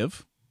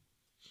 forgive,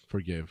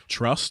 Forgive,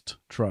 trust,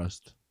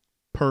 trust,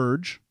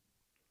 purge,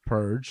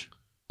 purge,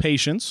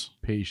 patience,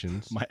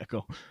 patience. my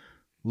echo,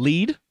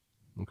 lead,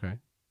 Okay.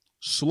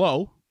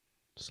 slow,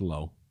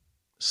 Slow,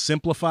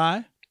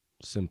 simplify,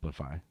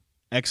 simplify.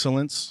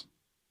 excellence,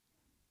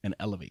 and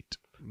elevate.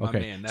 My Okay.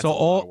 man, that's So a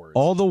lot of words.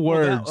 all the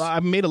words. I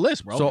made a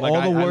list, bro. So Like,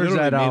 all the I words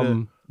literally that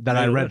made that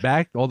I made a read list.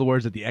 back, all the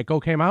words that the echo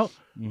came out,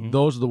 Mhm.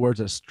 those are the words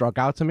that struck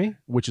out to me,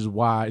 which is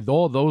why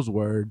all those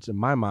words in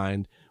my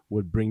mind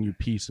would bring you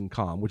peace and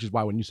calm, which is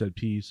why when you said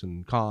peace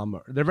and calm,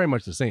 they're very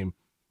much the same.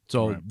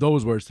 So Right.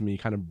 those words to me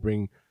kind of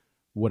bring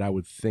what I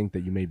would think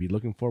that you may be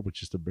looking for,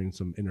 which is to bring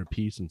some inner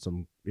peace and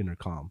some inner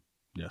calm.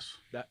 Yes,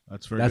 That-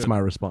 that's very That's good. my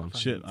response.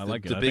 Shit. I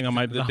like it. The I big, think I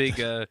might. The big.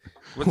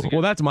 What's the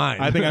Well, that's mine.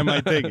 I think I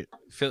might take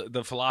it.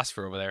 the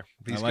philosopher over there?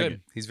 He's like good.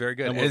 it. He's very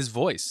good. And And his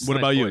voice. What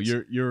Nice about you?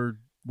 voice. Your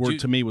word You-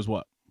 to me was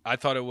what? I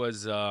thought it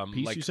was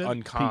Peace, like you said?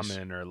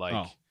 uncommon or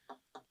like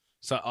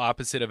so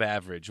opposite of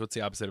average. What's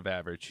the opposite of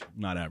average?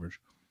 Not average.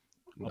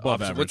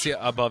 Above average. What's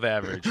the above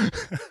average?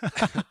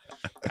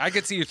 I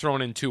could see you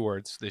throwing in 2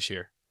 words this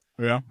year.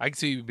 Yeah. I could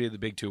see you be the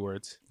big 2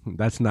 words.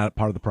 That's not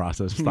part of the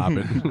process. Stop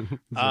it.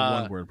 It's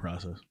a one-word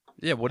process.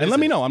 Yeah. What And is let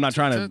me it? know. I'm not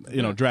trying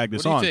to, drag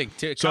this What on. do you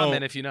think? So-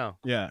 Comment if you know.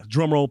 Yeah.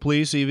 Drum roll,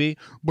 please, CV.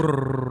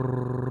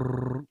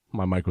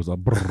 My mic was up.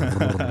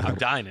 I'm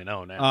dying to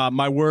know now.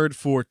 My word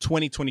for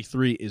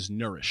 2023 is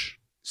nourish.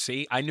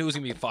 See, I knew it was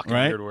gonna be a fucking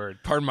Right? weird word.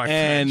 Pardon my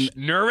And- French.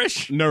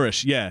 Nourish.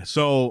 Nourish. Yeah.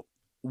 So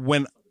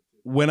when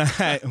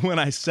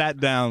I sat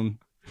down,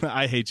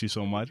 I hate you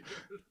so much.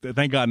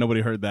 Thank God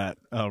nobody heard that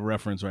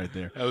reference right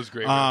there. That was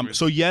great.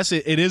 So yes,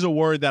 it is a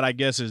word that I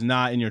guess is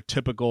not in your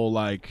typical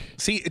like.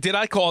 See, did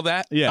I call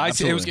that? Yeah, I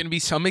said it was absolutely. going to be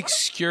some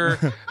obscure.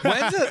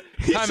 When's it?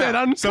 He Time said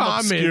out. Some uncommon.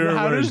 obscure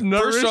How word. does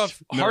nourish? First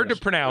off, hard to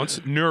Nourish.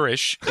 pronounce.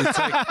 Nourish. It's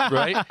like,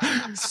 right?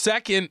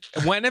 Second,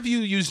 when have you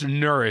used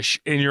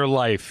nourish in your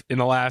life in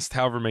the last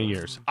however many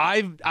years?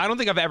 I don't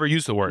think I've ever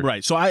used the word.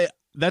 Right. So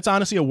that's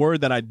honestly a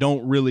word that I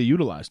don't really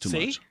utilize too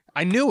See? much.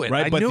 I knew it.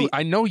 Right?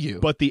 I know you.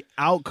 But the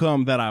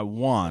outcome that I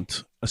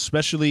want,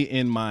 especially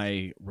in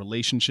my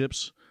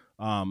relationships,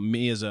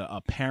 me as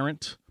a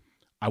parent,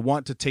 I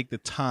want to take the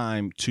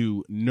time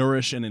to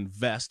nourish and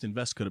invest.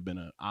 Invest could have been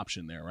an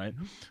option there, right?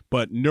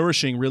 But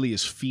nourishing really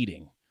is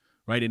feeding,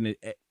 right? And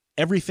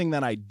everything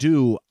that I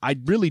do, I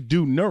really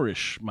do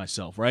nourish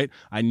myself, right?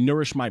 I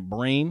nourish my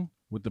brain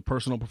with the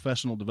personal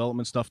professional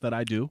development stuff that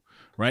I do,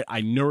 right? I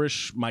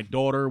nourish my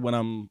daughter when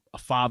I'm a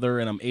father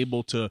and I'm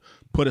able to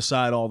put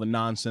aside all the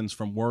nonsense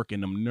from work,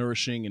 and I'm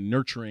nourishing and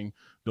nurturing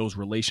those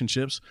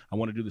relationships. I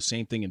want to do the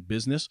same thing in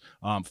business.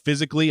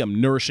 Physically, I'm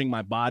nourishing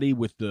my body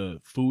with the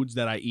foods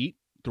that I eat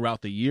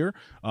throughout the year.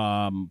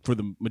 For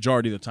the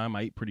majority of the time,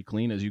 I eat pretty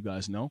clean, as you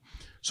guys know.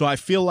 So I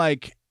feel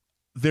like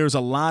there's a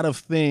lot of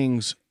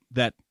things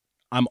that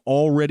I'm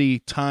already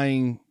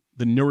tying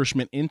the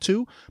nourishment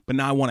into, but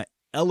now I want to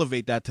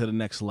elevate that to the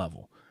next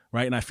level,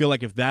 right? And I feel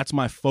like if that's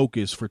my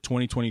focus for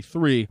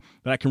 2023,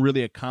 that I can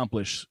really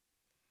accomplish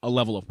a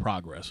level of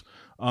progress.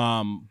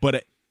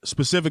 But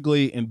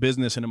specifically in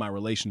business and in my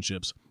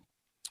relationships,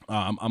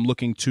 I'm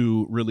looking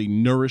to really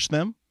nourish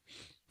them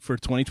for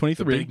 2023.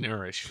 The big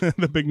nourish.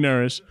 The big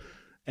nourish.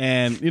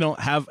 And,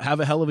 have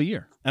a hell of a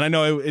year. And I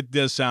know it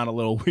does sound a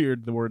little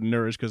weird, the word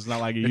nourish, because it's not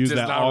like you use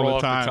that all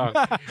the time.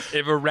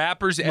 If a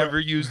rapper's ever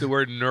used the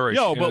word nourish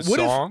in a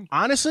song,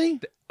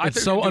 honestly,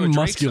 it's so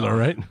unmuscular,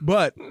 right?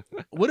 But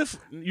what if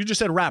you just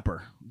said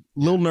rapper?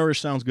 Lil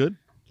Nourish sounds good.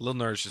 Lil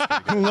Nourish is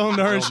pretty good.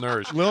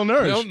 Lil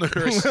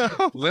Nourish.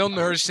 Lil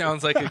Nourish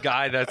sounds like a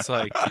guy that's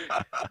like,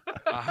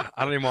 I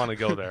don't even want to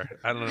go there.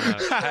 I don't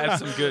know. I had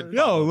some good.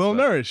 Lil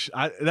Nourish.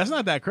 That's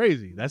not that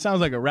crazy. That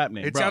sounds like a rap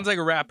name. It sounds like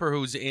a rapper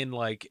who's in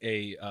like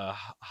a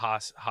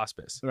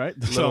hospice. Right.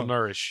 Lil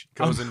Nourish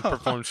goes and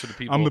performs for the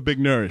people. I'm the big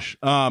Nourish.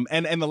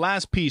 And the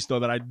last piece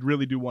though that I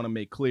really do want to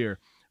make clear.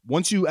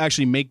 Once you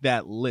actually make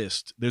that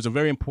list, there's a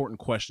very important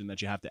question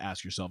that you have to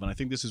ask yourself. And I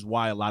think this is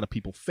why a lot of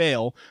people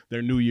fail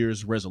their New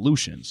Year's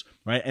resolutions,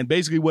 right? And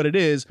basically what it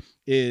is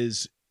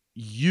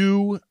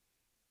you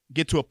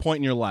get to a point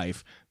in your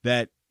life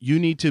that you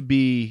need to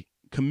be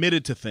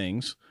committed to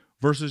things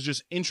versus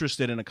just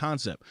interested in a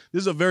concept.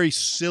 This is a very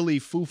silly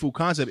foo-foo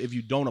concept if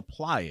you don't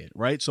apply it,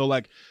 right? So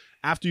like,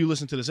 after you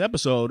listen to this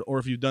episode, or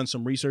if you've done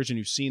some research and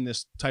you've seen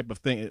this type of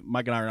thing,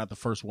 Mike and I are not the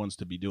first ones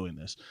to be doing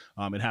this.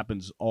 It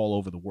happens all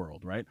over the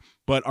world, right?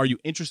 But are you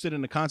interested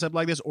in a concept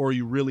like this, or are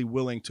you really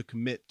willing to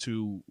commit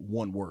to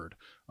one word?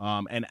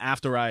 And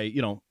after I,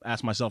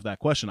 ask myself that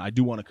question, I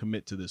do want to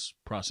commit to this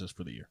process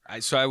for the year.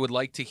 So I would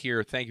like to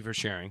hear, thank you for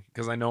sharing,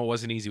 because I know it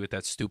wasn't easy with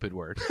that stupid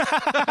word.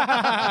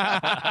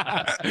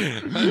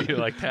 You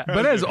like that?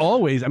 But as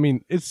always, I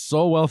mean, it's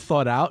so well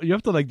thought out. You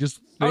have to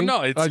just think,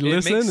 it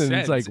listen, makes and sense.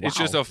 it's like, wow. It's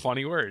just a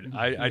funny word.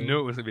 I knew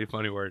it was going to be a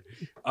funny word.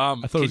 I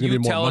thought it was can gonna you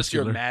be more tell us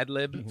your muscular. Mad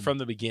Lib from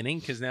the beginning?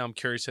 Because now I'm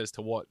curious as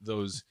to what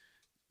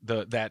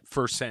that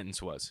first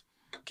sentence was.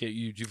 Do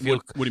you feel?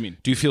 What do you mean?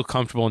 Do you feel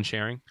comfortable in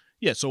sharing?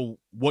 Yeah. So,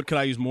 what could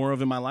I use more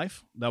of in my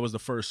life? That was the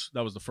first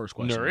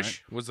question.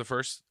 Nourish was the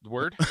first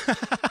word.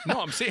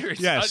 No, I'm serious.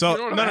 Yeah. So you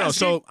know what I'm no. asking?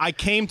 So I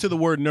came to the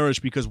word nourish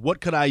because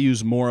what could I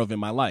use more of in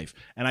my life?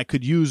 And I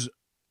could use.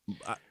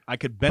 I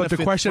could benefit. But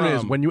the question from,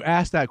 is, when you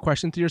ask that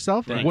question to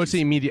yourself, what's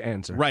the immediate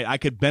answer? Right. I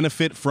could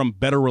benefit from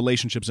better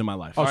relationships in my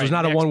life. Oh, so it's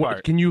not a next one word.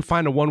 part. Can you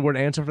find a one word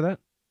answer for that?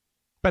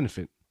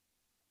 Benefit.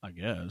 I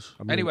guess.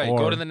 I mean, Anyway, or-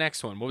 go to the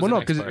next one. What was Well, the no,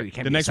 next because part? it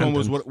can't The be a next one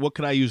was sentence. what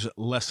could I use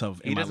less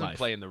of He in my doesn't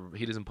life?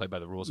 he doesn't play by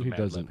the rules of He Mad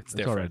Lib. doesn't. It's It's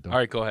all different. right, though. All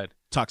right, go ahead.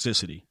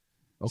 Toxicity.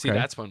 See, Okay.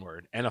 that's one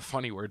word and a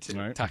funny word too.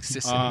 Right.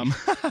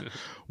 Toxicity.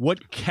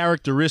 What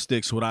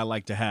characteristics would I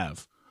like to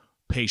have?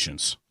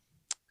 Patience.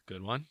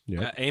 Good one.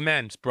 Yep.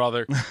 Amen,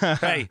 brother.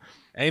 Hey,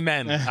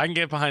 amen. I can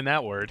get behind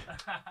that word.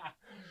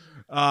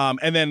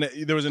 And then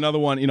there was another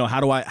one.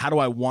 How do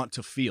I want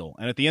to feel?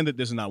 And at the end of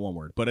this is not one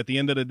word, but at the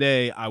end of the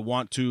day, I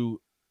want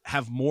to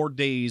have more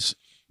days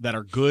that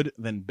are good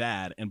than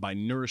bad. And by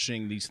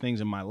nourishing these things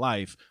in my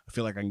life, I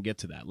feel like I can get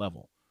to that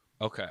level.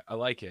 Okay, I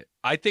like it.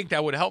 I think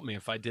that would help me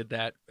if I did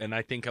that, and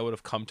I think I would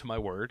have come to my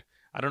word.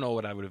 I don't know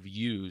what I would have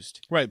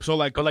used, Right. So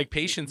but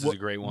patience is a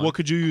great one. What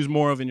could you use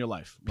more of in your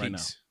life right now?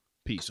 Peace,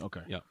 Peace.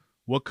 Okay. Yeah.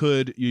 What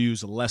could you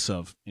use less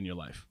of in your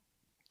life?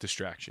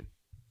 distraction,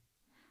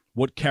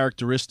 What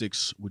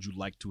characteristics would you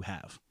like to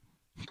have?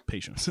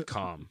 Patience.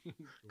 calm,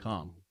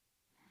 Calm.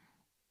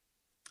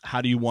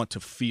 How do you want to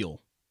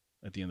feel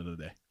at the end of the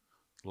day?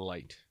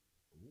 light.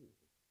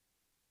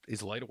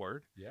 Is light a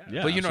word?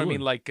 Yeah. But you know what I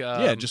mean, like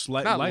just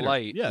light, not lighter.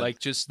 light, Yeah. like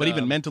just. But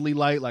even mentally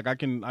light, like I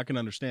can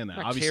understand that.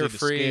 not Obviously,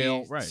 carefree, the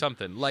scale, right?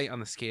 something light on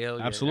the scale.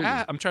 yeah. Absolutely.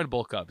 I'm trying to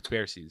bulk up. It's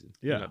bear season.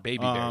 Yeah, You know, baby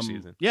bear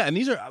season. Yeah, and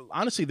these are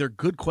honestly they're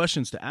good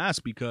questions to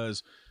ask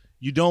because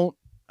you don't.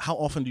 How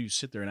often do you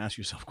sit there and ask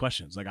yourself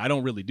questions? Like I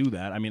don't really do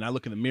that. I mean, I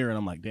look in the mirror and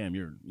I'm like, damn,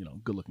 you're a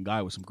good looking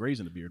guy with some grays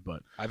in the beard.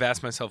 But I've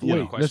asked myself a lot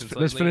of questions.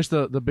 Let's finish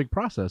the big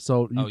process.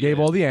 So you gave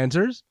yeah. all the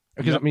answers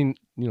because Yep. I mean,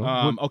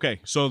 okay,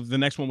 so the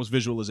next one was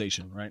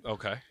visualization, right?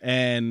 Okay.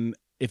 And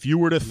if you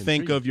were to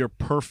think intrigued. of your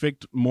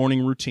perfect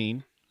morning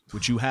routine,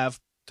 which you have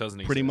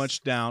Doesn't pretty exist.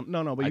 much down.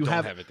 No, but I you don't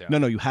have have it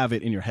down. No, you have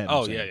it in your head. Oh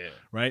I'm saying, yeah.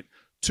 right?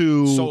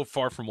 to so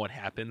far from what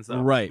happens,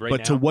 though. right, but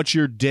now. to what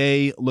your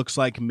day looks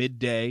like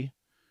midday,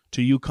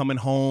 to you coming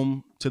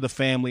home to the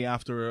family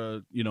after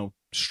a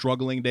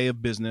struggling day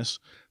of business,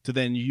 to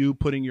then you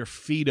putting your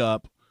feet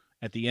up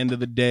at the end of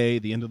the day,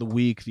 the end of the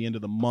week, the end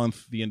of the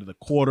month, the end of the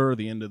quarter,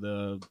 the end of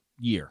the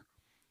year,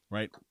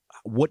 right?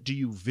 What do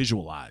you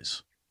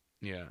visualize?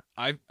 Yeah,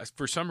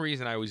 for some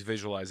reason I always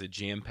visualize a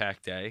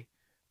jam-packed day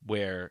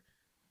where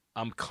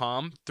I'm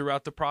calm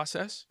throughout the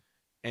process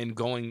and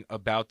going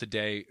about the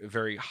day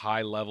very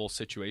high-level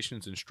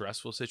situations and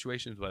stressful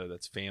situations, whether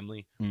that's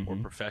family or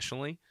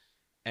professionally,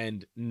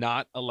 and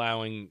not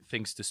allowing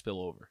things to spill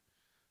over.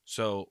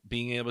 So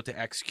being able to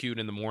execute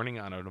in the morning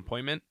on an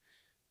appointment,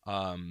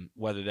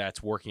 whether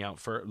that's working out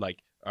for all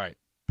right,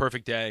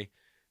 perfect day,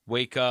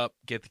 wake up,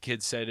 get the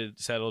kids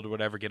settled or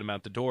whatever, get them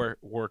out the door,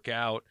 work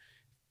out,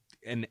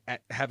 and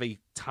have a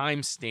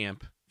time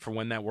stamp for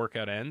when that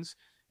workout ends.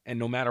 And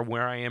no matter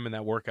where I am in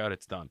that workout,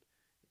 it's done.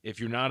 If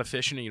you're not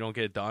efficient and you don't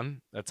get it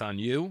done, that's on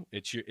you.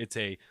 It's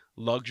a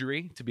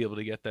luxury to be able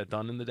to get that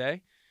done in the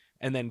day.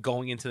 And then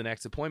going into the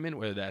next appointment,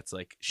 whether that's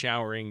like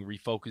showering,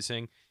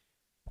 refocusing,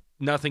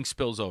 nothing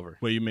spills over.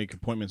 Wait, you make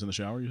appointments in the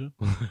shower, you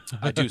said?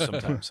 I do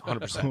sometimes,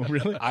 100%.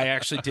 Really? I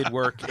actually did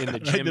work in the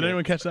gym. Did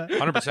anyone catch that?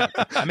 100%.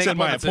 I make Said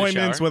my appointments in the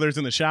appointments, shower. whether it's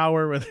in the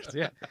shower, whether it's...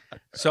 Yeah.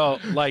 So,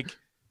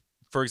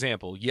 for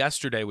example,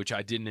 yesterday, which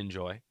I didn't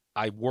enjoy,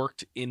 I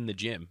worked in the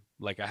gym.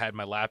 Like, I had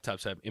my laptop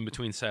set up. In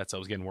between sets, I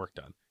was getting work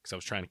done because I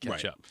was trying to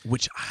catch up.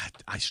 Which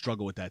I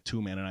struggle with that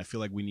too, man, and I feel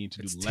like we need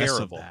to It's do less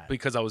terrible of that.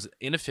 because I was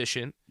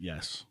inefficient.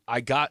 Yes.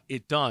 I got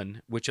it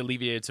done, which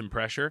alleviated some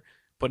pressure.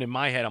 But in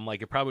my head, I'm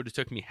like, it probably would have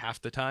took me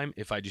half the time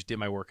if I just did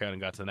my workout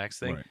and got to the next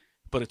thing. Right.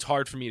 But it's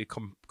hard for me to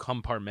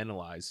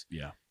compartmentalize.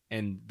 Yeah.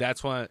 And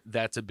that's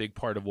a big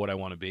part of what I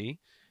want to be,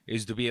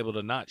 is to be able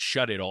to not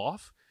shut it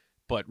off,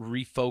 but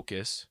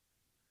refocus,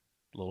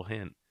 little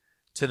hint,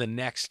 to the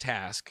next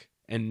task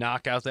and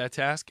knock out that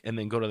task and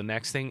then go to the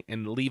next thing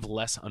and leave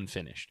less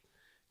unfinished.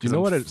 Do you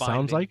know what it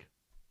sounds finding- like?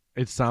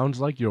 It sounds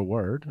like your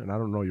word, and I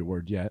don't know your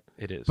word yet,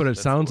 It is. but it That's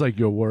the sounds word. like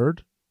your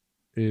word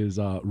is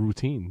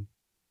routine.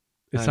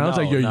 It sounds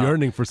like No, you're no.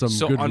 yearning for some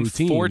So good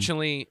routine.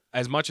 unfortunately,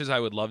 as much as I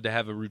would love to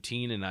have a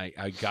routine, and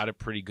I got it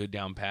pretty good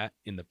down pat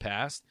in the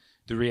past,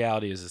 the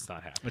reality is it's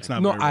not happening. It's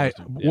not No, very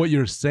realistic. what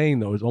you're saying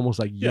though is almost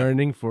like Yeah.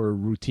 yearning for a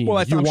routine.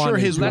 Well, You I'm want sure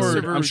it his to- less word.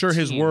 of a I'm sure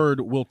his routine.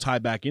 word will tie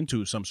back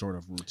into some sort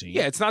of routine.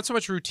 Yeah, it's not so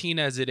much routine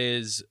as it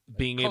is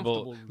being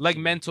able, comfortable like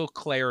routine. mental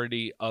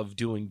clarity of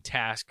doing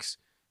tasks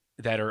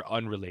that are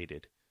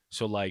unrelated.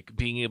 So like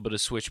being able to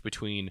switch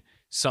between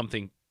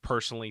something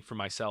personally for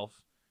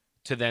myself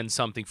to then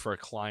something for a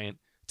client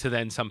to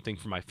then something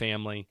for my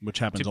family. Which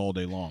happens all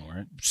day long,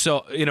 right?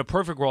 So in a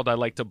perfect world, I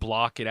like to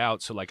block it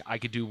out so like I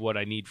could do what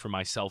I need for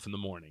myself in the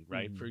morning,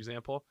 right? Mm-hmm. For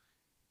example.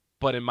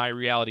 But in my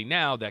reality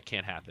now, that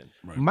can't happen.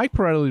 Mike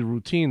Pirelli's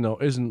routine though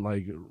isn't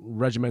like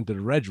regimented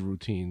reg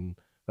routine.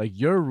 Like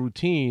your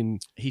routine,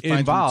 He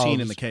finds involves,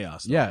 routine in the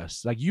chaos. though.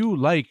 Yes, like you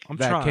like I'm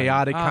that trying.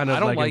 chaotic kind I of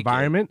don't like like it.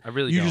 environment. I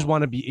really you don't. just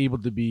want to be able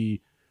to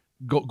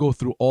go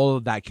through all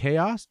of that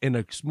chaos in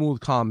a smooth,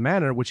 calm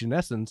manner, which in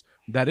essence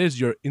that is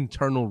your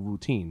internal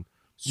routine.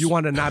 You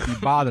want to not be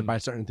bothered by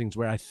certain things.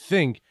 Where I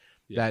think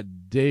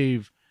that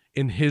Dave,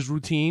 in his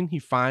routine, he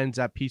finds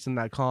that peace and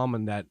that calm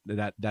and that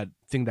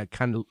thing that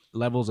kind of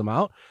levels him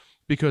out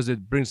because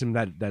it brings him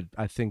that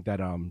I think that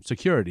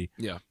security.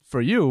 Yeah.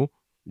 For you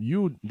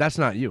that's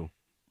not you.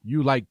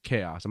 You like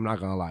chaos. I'm not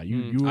gonna lie.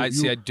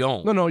 I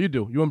don't. No, you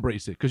do. You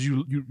embrace it because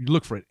you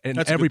look for it in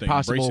That's a every good thing,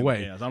 possible embracing way.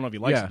 the chaos. I don't know if he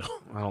likes Yeah. it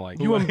though. I don't like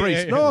You it.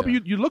 embrace Yeah. no,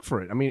 but you look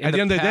for it. I mean, In at the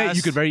the end of the day, you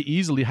past- could very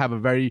easily have a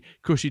very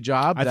cushy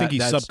job. I think he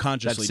that's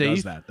subconsciously does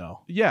safe. that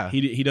though. Yeah,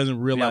 He doesn't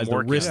realize the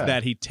working risk on it.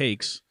 that he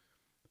takes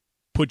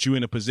puts you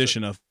in a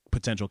position of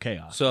potential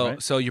chaos. So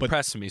right? so you're But-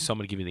 pressing me, so I'm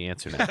gonna give you the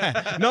answer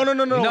now. No. No,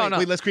 no.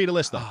 Wait, let's create a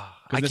list though. I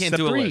 'Cause this is can't step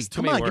do a three. list. Too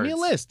Come many on, give me a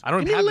words. list. I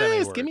don't give have me a that many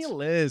list. Give me a words.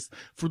 list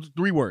for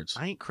 3 words.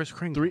 I ain't Chris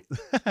Kringle. Three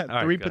right,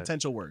 three go ahead.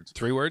 potential words.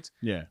 3 words.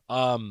 Yeah.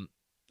 Um,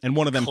 And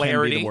one of them can be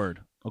Clarity. the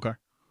word. Okay.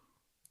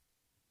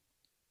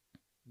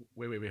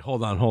 Wait.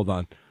 Hold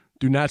on.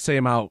 Do not say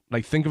them out.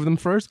 Like, think of them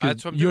first. 'Cause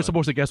That's what I'm you're doing.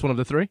 supposed to guess one of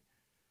the 3.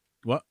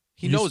 What?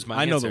 he You knows just- my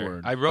I know the answer.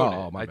 word. I wrote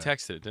Oh, it. my I bad.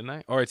 texted it, didn't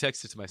I? Or I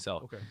texted it to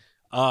myself.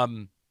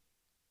 Okay.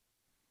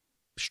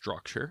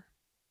 Structure.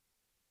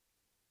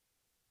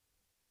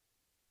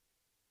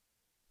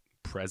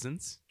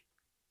 Presence.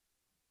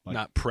 Like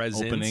not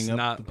presence. opening up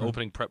Not the pre-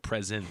 opening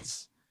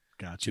presence.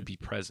 Gotcha. To be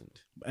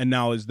present. And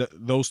now is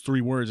those 3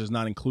 words is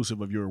not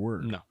inclusive of your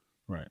word. No.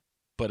 Right.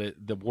 But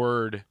the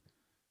word,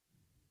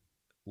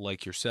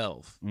 like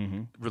yourself,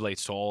 Mm-hmm.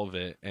 relates to all of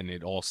it, and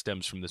it all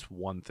stems from this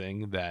one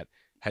thing that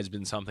has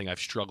been something I've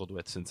struggled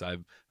with since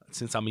I'm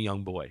a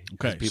young boy.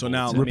 Okay. People So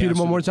now would let say- me Repeat it ask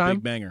one you more the time.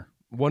 Big banger.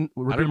 Repeat I it don't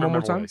one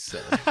more remember time. what I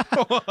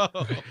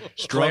said.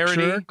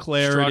 Structure,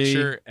 clarity,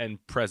 structure,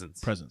 and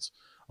presence. presence.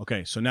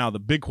 Okay. So now the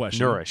big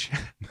question. Nourish.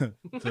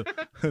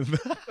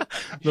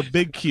 the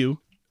big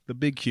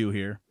Q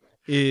here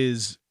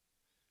is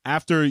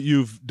after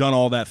you've done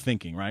all that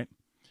thinking, right?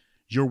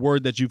 Your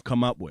word that you've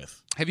come up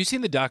with. Have you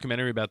seen the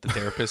documentary about the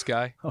therapist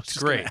guy? I was It's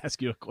just gonna great.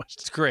 ask you a question.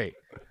 It's great.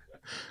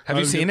 Have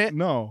you seen it?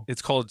 No.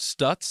 It's called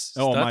Stutz.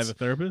 Oh, am I Stutz? the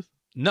therapist?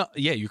 No,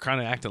 yeah, you're kind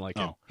of acting like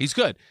him. Oh. He's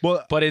good,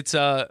 Well, but it's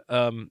let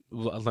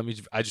me.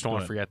 I just don't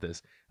want to forget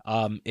this.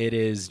 It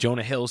is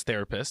Jonah Hill's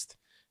therapist,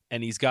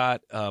 and he's got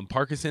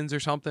Parkinson's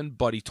or something.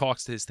 But he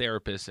talks to his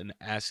therapist and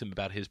asks him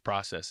about his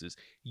processes.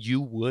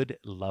 You would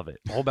love it.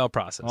 All about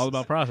processes. all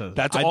about process.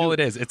 That's all it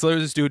is. It's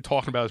literally this dude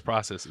talking about his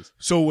processes.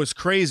 So what's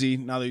crazy,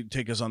 now that you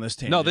take us on this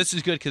tangent. No, this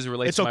is good because it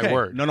relates it's to okay. my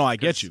word. No, I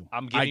get you.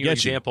 I'm I giving you get an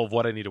example of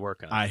what I need to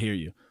work on. I hear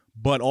you.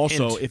 But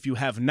also, Hint. if you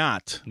have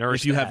not,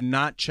 Nourish if you that. have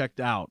not checked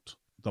out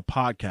the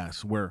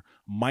podcast where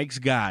Mike's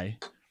guy,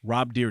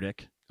 Rob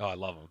Dyrdek, Oh, I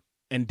love him.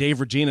 and Dave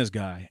Regina's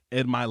guy,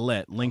 Ed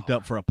Milet, linked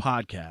up for a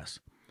podcast.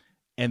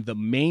 And the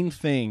main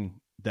thing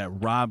that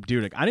Rob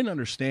Dyrdek, I didn't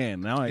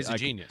understand. Now He's a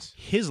genius.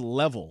 His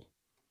level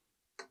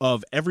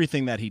of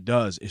everything that he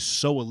does is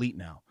so elite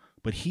now.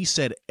 But he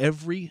said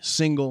every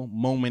single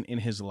moment in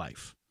his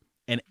life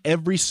and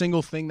every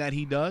single thing that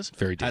he does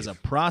Very has Dave.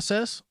 a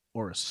process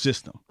or a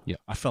system. Yeah.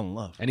 I fell in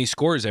love. And he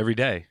scores every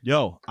day.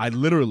 Yo, I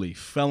literally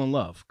fell in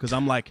love because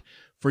I'm like,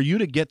 for you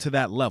to get to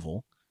that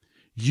level,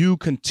 you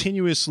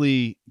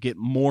continuously get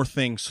more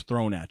things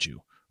thrown at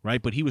you,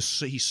 right? But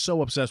he's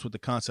so obsessed with the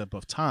concept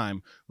of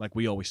time, like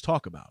we always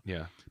talk about.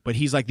 Yeah. But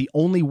he's like, the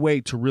only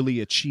way to really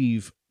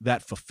achieve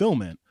that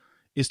fulfillment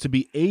is to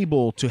be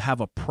able to have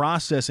a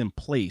process in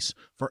place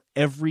for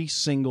every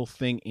single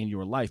thing in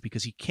your life,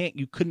 because you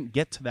couldn't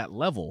get to that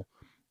level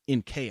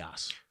in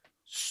chaos.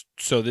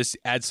 So this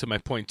adds to my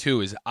point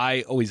too, is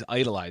I always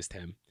idolized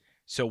him.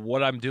 So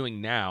what I'm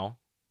doing now,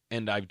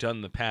 and I've done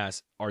in the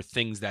past, are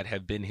things that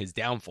have been his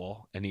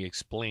downfall, and he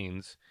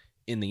explains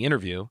in the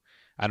interview.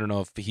 I don't know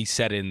if he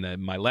said it in the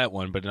Milet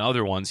one, but in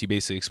other ones, he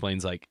basically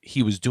explains like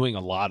he was doing a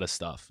lot of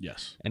stuff.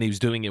 Yes. And he was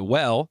doing it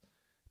well,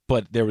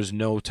 but there was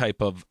no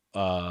type of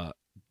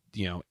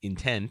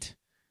intent.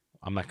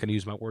 I'm not going to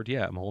use my word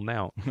yet. I'm holding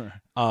out.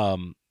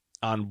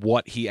 On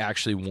what he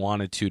actually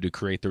wanted to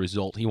create the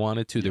result he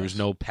wanted to. There was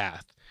no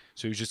path.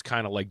 So he was just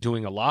kind of like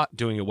doing a lot,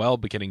 doing it well,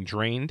 but getting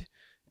drained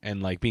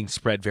and like being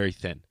spread very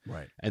thin.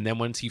 Right. And then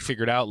once he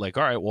figured out like,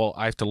 all right, well,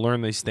 I have to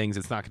learn these things.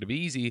 It's not going to be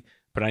easy,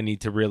 but I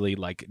need to really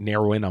like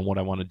narrow in on what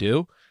I want to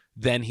do.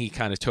 Then he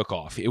kind of took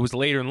off. It was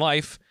later in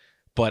life,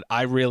 but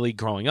I really,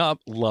 growing up,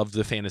 loved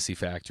the Fantasy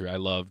Factory. I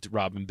loved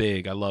Robin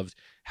Big. I loved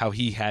how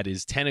he had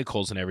his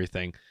tentacles and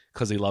everything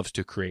because he loves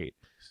to create.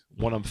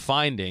 What I'm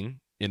finding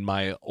in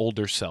my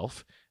older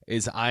self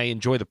is I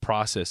enjoy the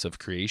process of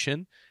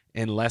creation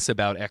and less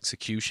about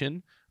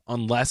execution,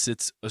 unless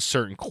it's a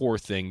certain core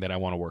thing that I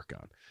want to work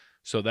on.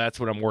 So that's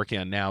what I'm working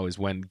on now, is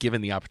when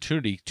given the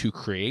opportunity to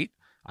create,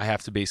 I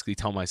have to basically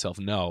tell myself,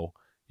 no,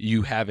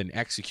 you haven't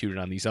executed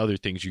on these other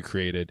things you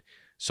created.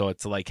 So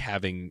it's like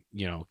having,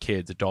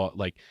 kids, adult,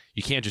 like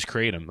you can't just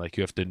create them. Like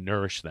you have to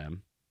nourish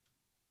them.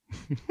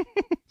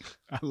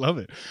 I love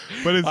it.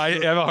 But I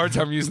have a hard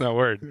time using that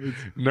word.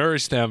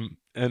 Nourish them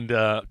and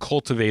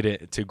cultivate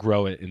it to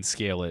grow it and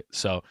scale it.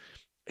 So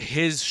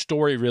his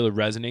story really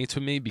resonates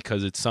with me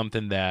because it's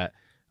something that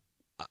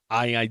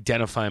I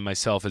identify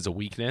myself as a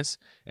weakness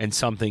and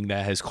something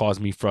that has caused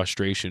me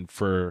frustration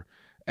for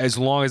as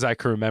long as I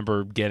can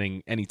remember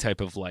getting any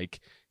type of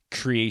like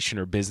creation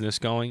or business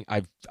going.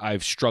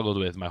 I've struggled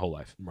with my whole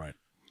life. Right.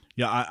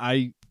 Yeah,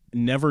 I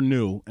never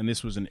knew, and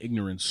this was an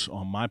ignorance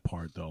on my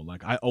part, though.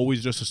 Like, I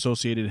always just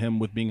associated him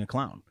with being a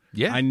clown.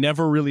 Yeah. I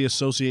never really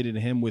associated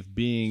him with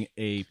being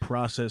a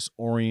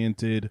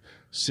process-oriented,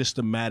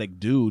 systematic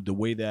dude the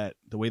way that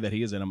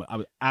he is. And I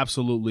was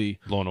absolutely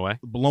Blown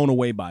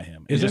away by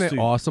him. Isn't Just it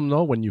to- awesome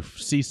though when you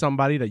see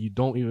somebody that you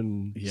don't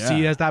even Yeah.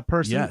 see as that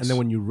person, Yes. and then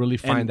when you really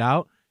find And-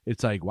 out,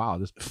 it's like, wow,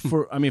 this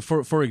For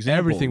example,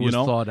 everything was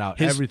thought out.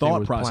 His Everything thought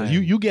was process.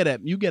 planned. You get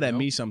at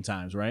me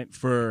sometimes, right?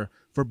 For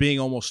being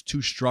almost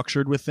too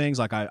structured with things.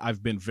 Like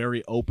I've been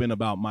very open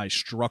about my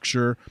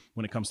structure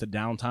when it comes to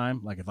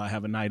downtime. Like if I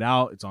have a night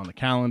out, it's on the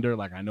calendar.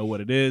 Like I know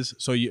what it is.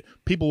 So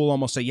people will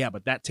almost say, yeah,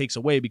 but that takes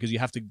away because you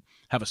have to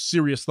have a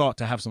serious thought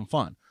to have some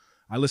fun.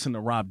 I listen to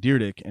Rob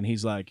Dyrdek, and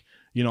he's like,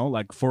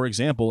 like for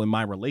example, in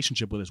my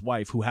relationship with his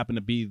wife, who happened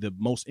to be the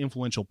most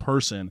influential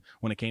person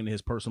when it came to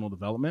his personal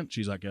development.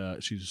 She's like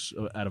she's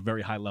at a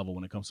very high level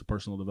when it comes to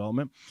personal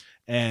development.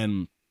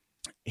 And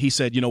he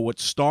said, what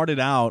started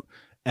out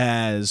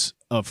as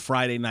a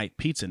Friday night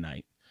pizza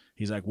night,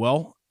 he's like,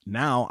 well,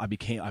 now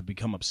I've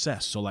become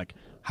obsessed. So like,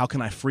 how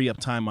can I free up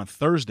time on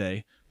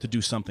Thursday to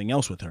do something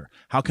else with her?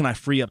 How can I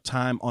free up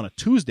time on a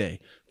Tuesday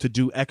to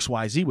do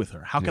XYZ with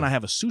her? How can I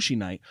have a sushi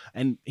night?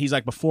 And he's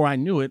like, before I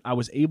knew it, I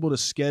was able to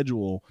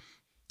schedule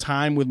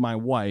time with my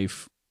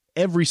wife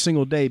every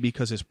single day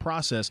because his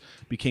process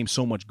became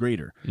so much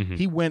greater. Mm-hmm.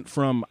 He went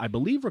from, I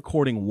believe,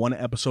 recording one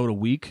episode a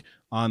week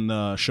on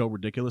the show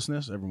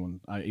Ridiculousness.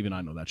 Even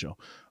I know that show.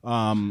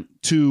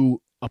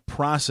 To a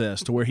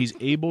process to where he's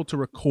able to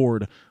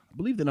record, I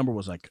believe the number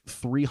was like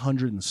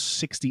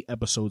 360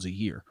 episodes a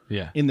year.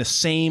 Yeah. In the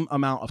same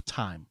amount of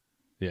time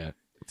Yeah.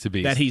 To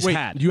be that he's Wait,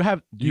 had. do you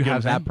have You get what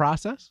I'm that saying?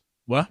 process?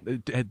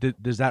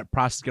 What? Does that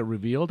process get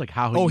revealed? Like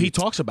how? Oh, he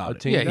talks about it.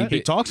 attain Yeah, that?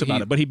 He talks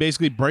about it, but he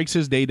basically breaks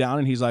his day down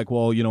and he's like,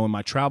 well, you know, in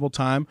my travel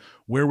time,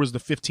 where was the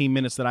 15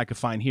 minutes that I could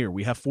find here?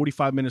 We have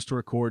 45 minutes to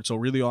record, so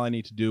really all I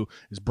need to do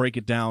is break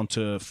it down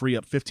to free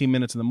up 15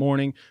 minutes in the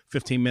morning,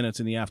 15 minutes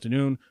in the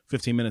afternoon,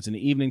 15 minutes in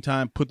the evening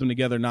time, put them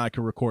together, now I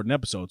can record an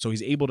episode. So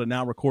he's able to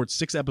now record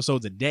 6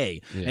 episodes a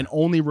day and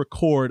only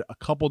record a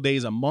couple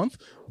days a month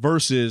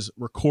versus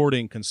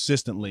recording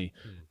consistently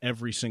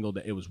every single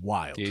day. It was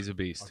wild. He's a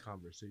beast.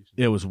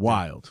 It was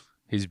wild.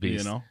 He's a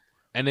beast. You know?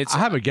 And it's I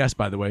have a guess,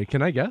 by the way.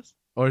 Can I guess?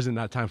 Or is it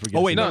not time for guessing?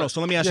 Oh wait, no.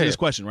 So let me ask Yeah, you this yeah.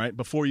 question, right?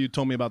 Before you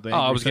told me about the. Oh,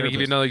 I was going to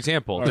give you another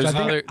example. There's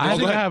another. I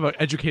think go I ahead. have an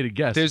educated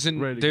guess. There's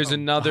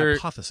another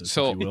hypothesis,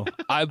 So if you will.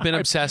 I've been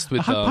obsessed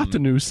with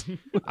hypotenuse.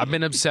 I've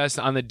been obsessed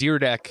on the Deer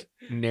Deck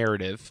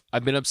narrative.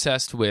 I've been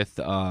obsessed with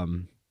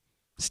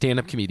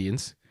stand-up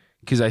comedians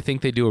because I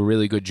think they do a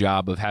really good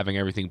job of having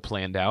everything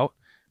planned out,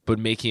 but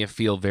making it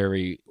feel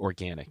very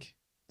organic.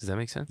 Does that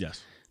make sense?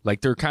 Yes.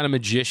 Like they're kind of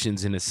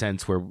magicians in a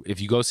sense where if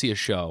you go see a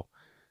show,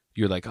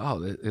 you're like,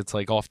 oh, it's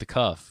like off the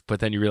cuff, but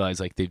then you realize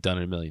like they've done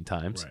it a million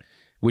times, Right.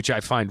 which I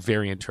find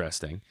very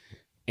interesting.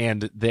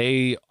 And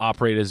they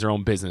operate as their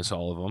own business,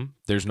 all of them.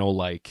 There's no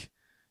like,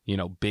 you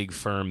know, big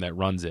firm that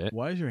runs it.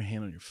 Why is your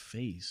hand on your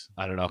face?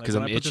 I don't know, Like, because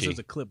when I'm I put itchy. this as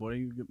a clip. What are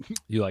you?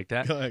 You like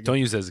that? Go ahead. Don't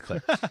use it as a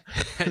clip.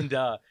 And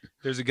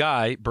there's a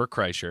guy, Burt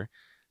Kreischer,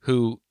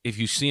 who, if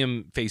you see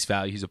him face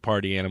value, he's a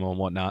party animal and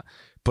whatnot,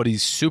 but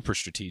he's super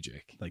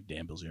strategic. Like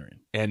Dan Bilzerian.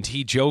 And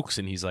he jokes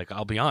and he's like,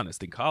 I'll be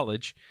honest, in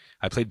college,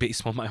 I played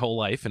baseball my whole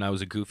life and I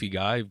was a goofy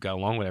guy, got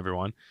along with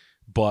everyone.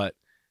 But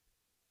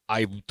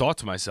I thought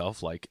to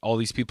myself, like, all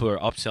these people are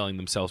upselling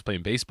themselves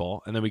playing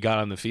baseball. And then we got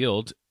on the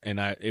field and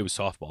it was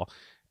softball.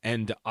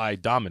 And I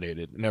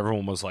dominated, and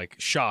everyone was like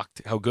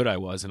shocked how good I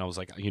was. And I was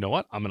like, you know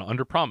what? I'm going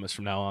to underpromise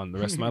from now on the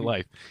rest of my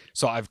life.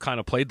 So I've kind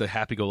of played the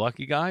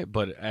happy-go-lucky guy,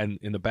 and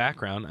in the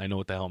background, I know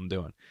what the hell I'm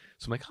doing.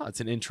 So I'm like, oh, it's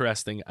an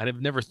interesting.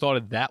 I've never thought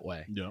of it that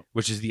way, Yeah.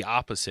 which is the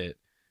opposite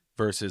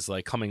versus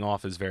like coming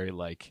off as very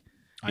like,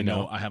 I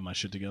know I have my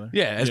shit together.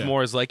 yeah, as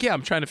more as like, yeah,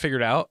 I'm trying to figure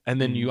it out,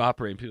 and then you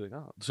operate, and people are like,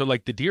 oh, so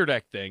like the Deer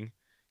Deck thing,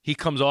 he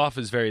comes off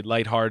as very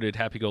lighthearted,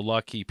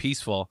 happy-go-lucky,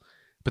 peaceful,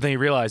 but then you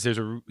realize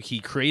he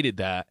created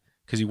that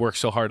because he works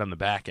so hard on the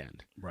back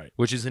end, Right.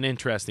 which is an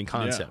interesting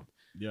concept.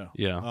 Yeah.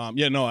 Yeah,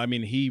 No. I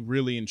mean, he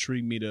really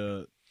intrigued me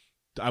to.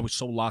 I was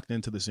so locked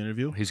into this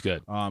interview. he's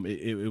good.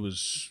 It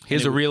was. He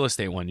has it- a real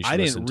estate one. You should I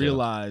listen didn't to.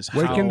 realize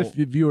Where how. can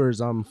the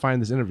viewers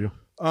find this interview?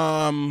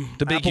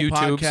 The big Apple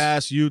YouTubes.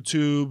 Podcasts,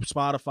 YouTube,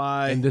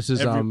 Spotify, And this is,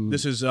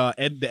 the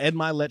Ed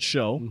Milet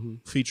Show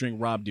Mhm. featuring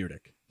Rob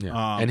Dyrdek.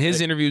 Yeah. And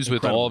his interviews with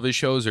incredible. all of his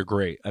shows are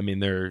great. I mean,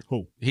 they're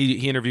Who?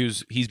 he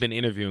interviews. He's been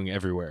interviewing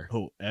everywhere.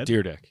 Who? Ed?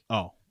 Deer Deck.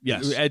 Oh,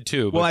 yes. Ed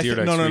too. Well, but I Deer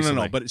think Deck's no.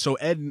 recently. But so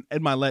Ed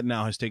Milet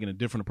now has taken a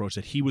different approach.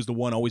 That he was the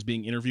one always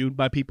being interviewed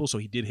by people. So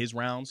he did his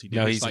rounds. He did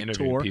Now his he's like,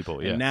 interviewing tour,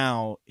 people, yeah. And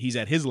now he's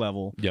at his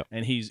level. Yep.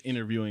 And he's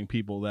interviewing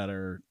people that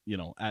are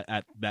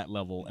at that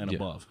level and Yeah.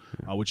 above,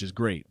 which is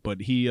great.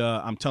 But he,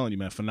 I'm telling you,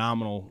 man,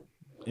 phenomenal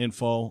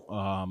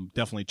info.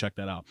 Definitely check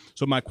that out.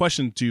 So my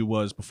question to you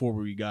was before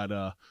we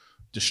got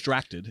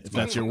distracted, if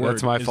that's your word.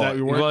 That's my Is fault. that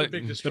your word? Well,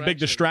 The big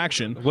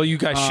distraction. Well, you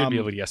guys should be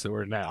Um, able to guess the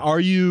word now. Are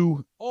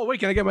you Oh, wait,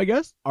 can I get my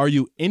guess?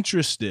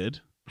 interested?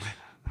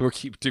 We're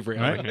keep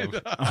derailing him.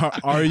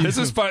 Are you? This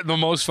is the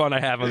most fun I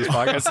have on this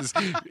podcast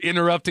is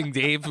interrupting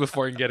Dave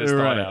before he can get his thought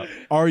Right. out.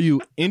 Are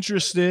you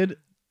interested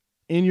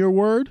in your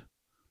word,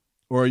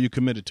 or are you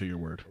committed to your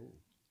word?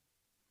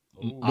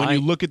 When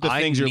you look at the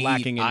things you're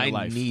lacking in your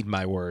life. I need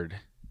my word.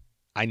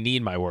 I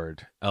need my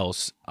word,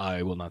 else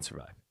I will not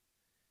survive.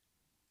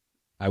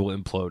 I will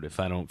implode if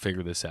I don't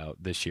figure this out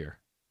this year.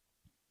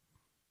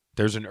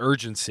 There's an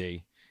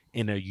urgency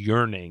and a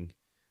yearning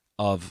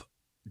of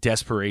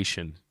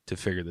desperation to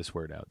figure this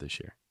word out this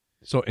year.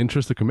 So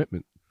interest or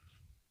commitment?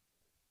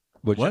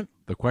 What?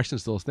 The question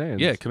still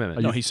stands. Yeah,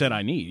 commitment. No, he said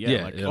I need.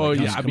 Yeah. Like, oh,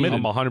 yeah, he's I mean, committed.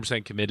 I'm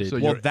 100% committed. So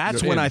Well, you're-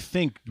 that's you're when in. I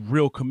think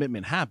real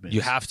commitment happens.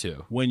 You have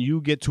to. When you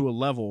get to a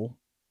level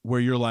where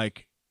you're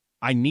like,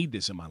 I need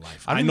this in my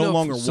life. I I don't no know if-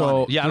 longer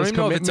want it. Yeah, I don't Does even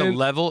know if it's a commitment-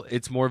 level.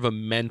 It's more of a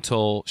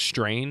mental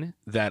strain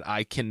that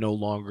I can no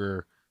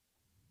longer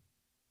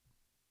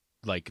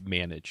like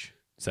manage.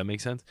 Does that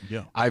make sense?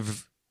 Yeah.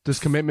 Does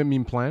commitment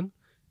mean plan?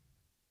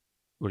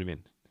 What do you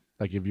mean?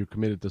 Like if you're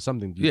committed to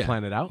something, do you Yeah.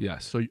 plan it out?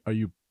 Yes. So are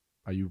you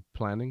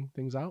planning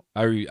things out?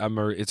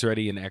 It's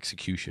already in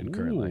execution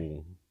currently.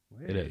 Ooh.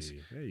 It is.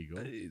 Hey, there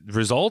you go.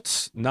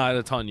 Results, not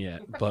a ton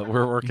yet, but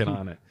we're working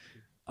on it.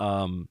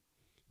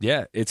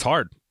 Yeah, it's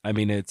hard. I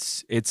mean,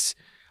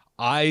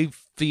 I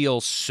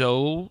feel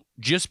so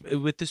just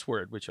with this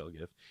word, which I'll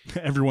give.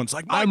 Everyone's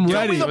like, I'm Mike,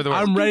 ready. tell me the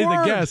I'm ready to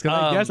word. guess. Can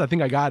I guess? I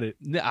think I got it.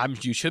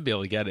 You should be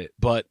able to get it,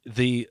 but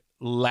the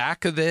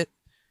lack of it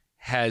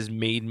has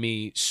made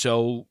me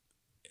so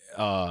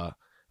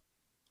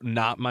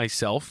not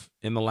myself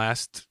in the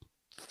last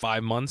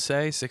 5 months,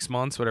 say 6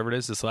 months, whatever it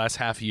is, this last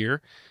half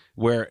year,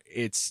 where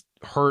it's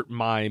hurt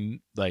my,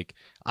 like,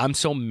 I'm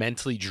so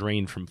mentally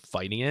drained from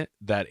fighting it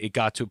that it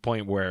got to a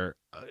point where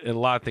in a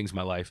lot of things in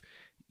my life,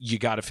 you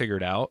got to figure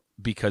it out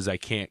because I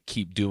can't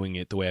keep doing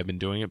it the way I've been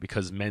doing it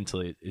because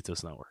mentally it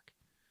does not work.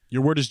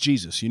 Your word is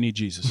Jesus. You need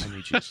Jesus. I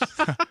need Jesus.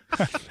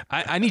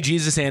 I need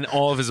Jesus and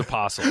all of his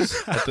apostles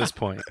at this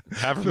point.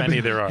 However many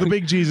there are. The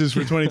big Jesus for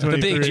 2023.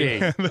 The big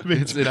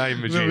J. It's not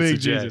even a J. The It's big a J,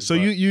 Jesus. So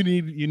you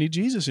need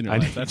Jesus in your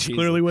life. That's Jesus.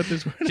 clearly what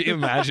this word Can you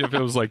imagine if it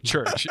was like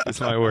church?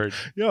 It's my word.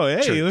 Yo,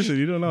 hey, Church. listen,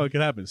 you don't know what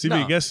could happen. CB,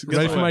 No. guess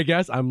Ready for what? my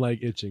guess? I'm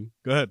like itching.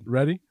 Go ahead.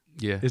 Ready?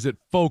 Yeah. Is it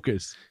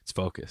focus? It's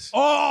focus.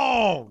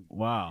 Oh,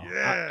 wow.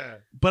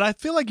 But I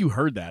feel like you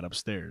heard that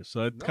upstairs,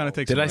 so it kind of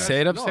takes. Did I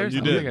say it upstairs?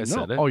 you I did. don't think I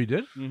said it. Oh, you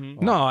did?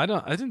 Mhm. No, I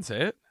didn't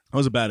say it. That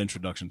was a bad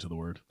introduction to the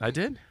word. I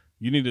did.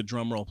 You need a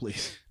drum roll,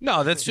 please.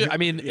 No, that's just. I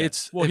mean,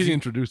 it's Well, if he you-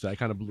 introduced that. I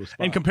kind of blew a spot.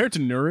 And compared to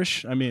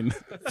nourish, I mean,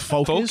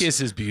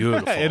 focus. Is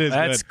beautiful. It is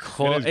That's good.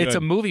 cool. It is It's a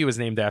good. movie was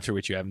named after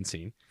which you haven't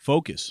seen.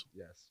 Focus.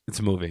 It's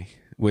a movie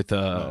with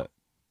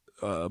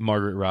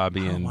Margaret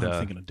Robbie Oh, and I'm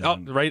thinking of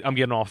Devin. right. I'm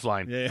getting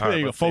offline. Yeah, All there right,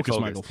 you go. let's say Focus,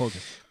 Michael.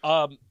 Focus.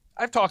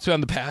 I've talked about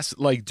in the past,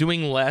 like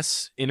doing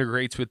less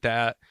integrates with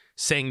that.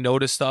 Saying no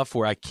to stuff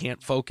where I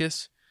can't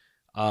focus.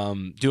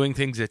 Doing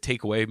things that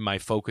take away my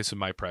focus and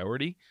my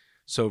priority.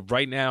 So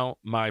right now,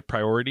 my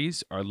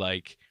priorities are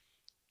like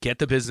get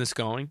the business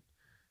going,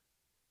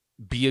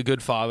 be a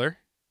good father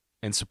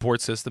and support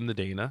system to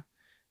Dana,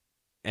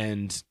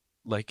 and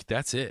like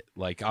that's it.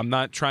 Like I'm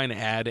not trying to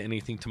add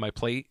anything to my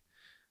plate.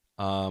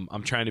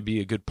 I'm trying to be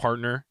a good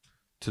partner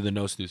to the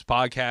No Snooze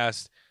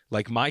podcast.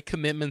 Like my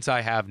commitments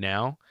I have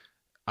now,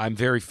 I'm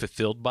very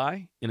fulfilled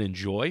by and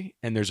enjoy,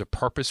 and there's a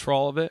purpose for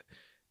all of it,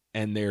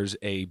 and there's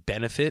a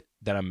benefit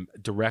that I'm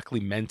directly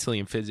mentally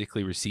and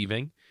physically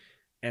receiving,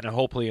 and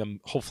hopefully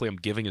I'm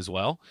giving as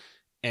well.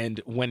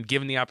 And when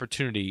given the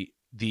opportunity,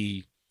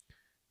 the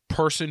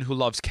person who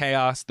loves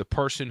chaos, the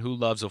person who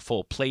loves a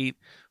full plate,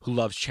 who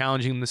loves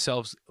challenging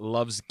themselves,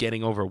 loves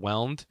getting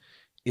overwhelmed,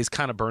 is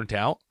kind of burnt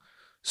out.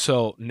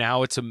 So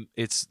now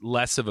it's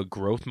less of a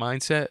growth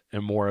mindset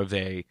and more of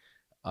a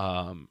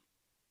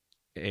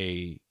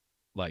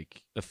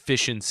like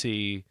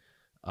efficiency,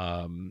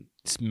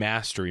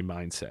 mastery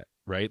mindset,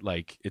 right?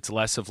 Like it's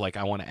less of like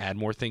I want to add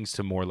more things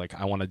to more like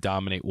I want to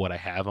dominate what I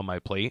have on my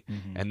plate,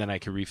 and then I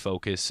can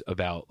refocus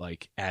about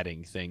like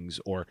adding things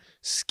or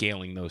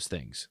scaling those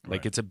things. Like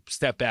Right. it's a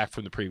step back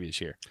from the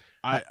previous year.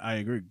 I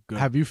agree. Good.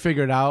 Have you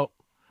figured out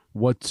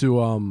what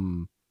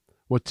to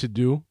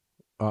do,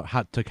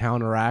 how to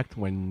counteract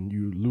when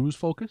you lose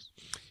focus?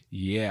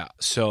 Yeah.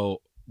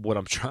 So what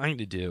I'm trying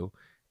to do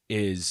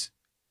is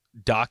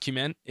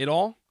document it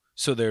all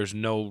so there's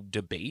no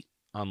debate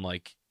on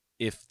like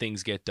if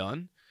things get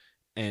done,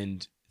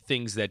 and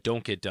things that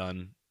don't get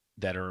done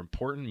that are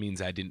important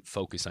means I didn't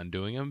focus on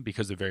doing them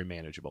because they're very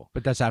manageable.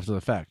 But that's after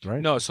the fact,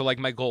 right? No, so like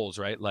my goals,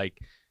 right? Like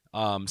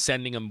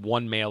sending them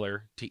one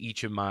mailer to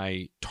each of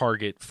my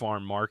target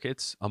farm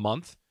markets a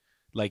month,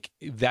 like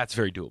that's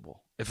very doable.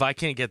 If I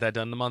can't get that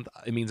done in a month,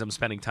 it means I'm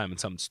spending time on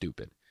something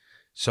stupid.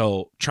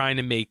 So trying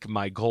to make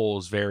my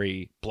goals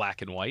very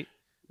black and white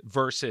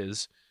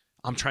versus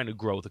I'm trying to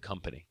grow the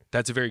company.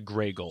 That's a very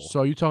gray goal.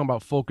 So are you talking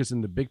about focus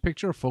in the big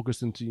picture or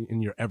focus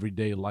in your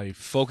everyday life?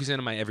 Focusing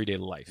on my everyday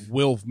life.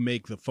 will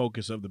make the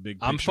focus of the big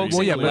picture. I'm focusing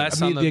Well, yeah, less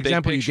but I on mean, the the big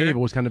example you picture. gave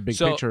was kind of big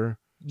So- picture.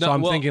 No, So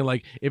I'm well- thinking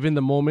like if in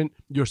the moment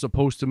you're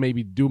supposed to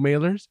maybe do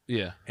mailers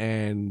Yeah.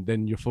 and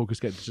then your focus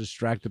gets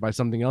distracted by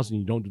something else and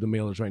you don't do the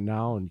mailers right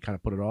now and you kind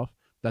of put it off.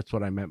 That's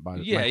what I meant by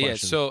Yeah, my yeah.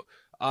 question. So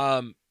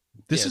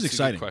This yeah, is it's a good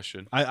exciting.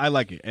 question. I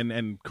like it,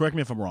 and correct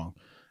me if I'm wrong.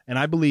 And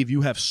I believe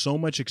you have so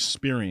much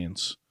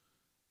experience,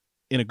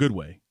 in a good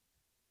way,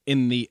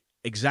 in the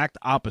exact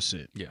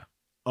opposite Yeah.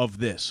 of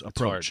this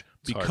approach. hard.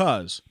 It's hard.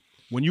 Because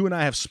when you and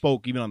I have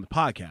spoke, even on the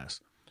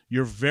podcast,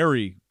 you're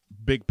very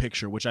big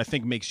picture, which I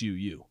think makes you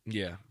you.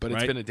 Yeah, but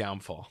it's Right? been a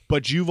downfall.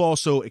 But you've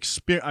also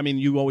experienced. I mean,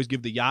 you always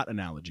give the yacht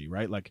analogy,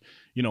 right? Like,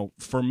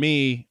 for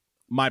me,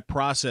 my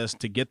process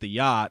to get the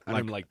yacht, I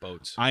like, don't like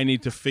boats. I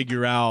need to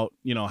figure out,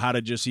 how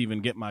to just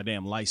even get my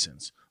damn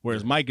license.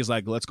 Whereas Mike is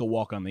like, let's go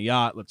walk on the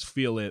yacht, let's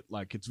feel it.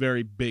 Like, it's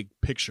very big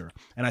picture.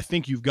 And I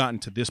think you've gotten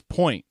to this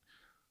point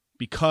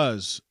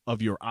because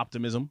of your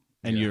optimism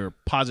and Yeah. your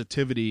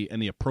positivity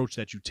and the approach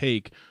that you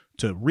take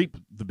to reap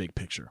the big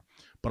picture.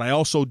 But I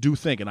also do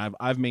think, and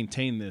I've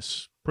maintained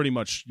this pretty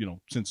much,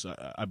 since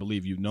I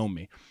believe you've known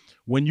me,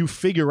 when you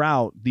figure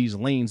out these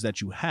lanes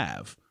that you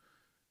have,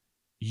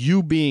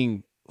 you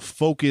being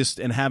focused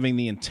and having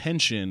the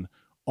intention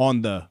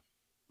on the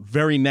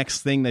very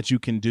next thing that you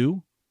can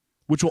do,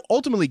 which will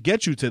ultimately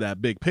get you to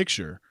that big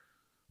picture,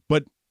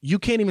 but you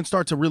can't even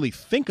start to really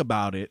think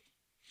about it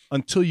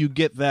until you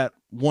get that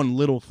one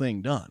little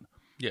thing done.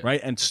 Yeah.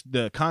 Right. And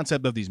the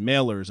concept of these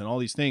mailers and all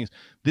these things,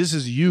 this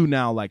is you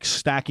now like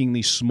stacking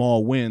these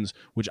small wins,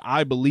 which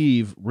I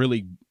believe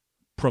really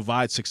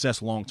provide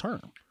success long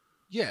term.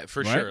 Yeah,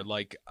 for Right? sure.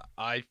 Like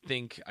I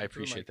think I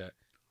appreciate that.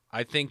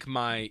 I think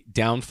my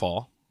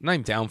downfall, not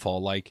even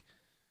downfall, like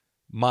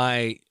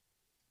my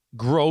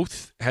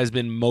growth has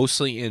been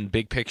mostly in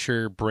big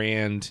picture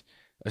brand,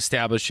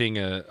 establishing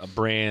a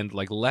brand,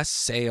 like less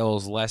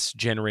sales, less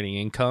generating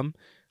income.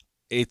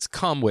 It's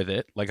come with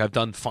it. Like I've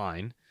done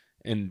fine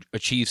and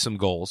achieved some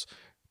goals.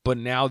 But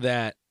now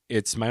that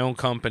it's my own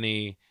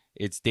company,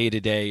 it's day to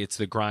day, it's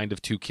the grind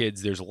of 2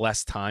 kids, there's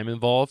less time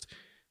involved.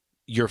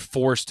 You're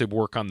forced to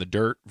work on the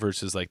dirt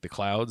versus like the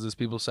clouds, as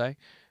people say.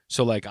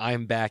 So like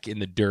I'm back in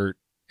the dirt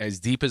as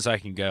deep as I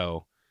can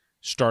go,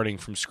 starting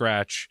from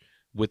scratch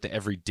with the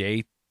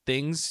everyday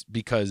things,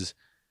 because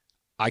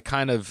I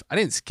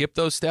didn't skip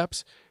those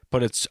steps,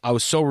 but I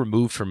was so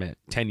removed from it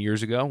 10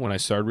 years ago when I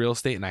started real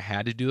estate and I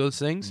had to do those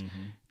things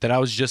that I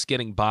was just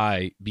getting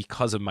by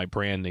because of my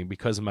branding,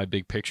 because of my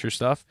big picture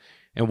stuff,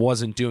 and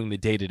wasn't doing the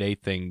day-to-day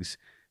things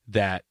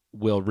that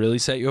will really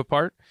set you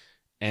apart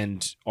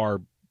and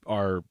are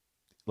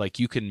like,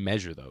 you can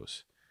measure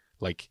those.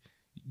 Like,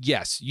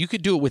 yes, you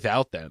could do it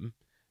without them,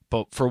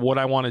 but for what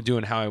I want to do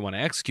and how I want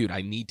to execute,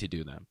 I need to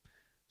do them.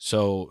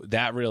 So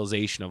that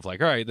realization of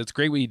like, all right, that's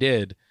great what you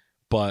did,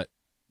 but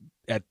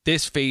at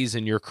this phase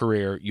in your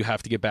career, you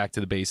have to get back to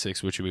the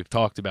basics, which we've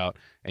talked about,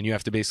 and you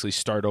have to basically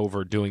start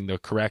over doing the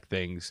correct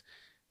things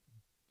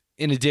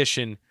in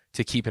addition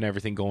to keeping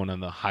everything going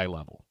on the high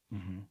level,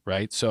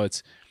 right? So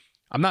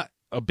I'm not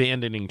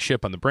abandoning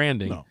ship on the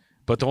branding,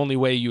 but the only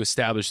way you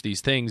establish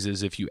these things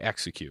is if you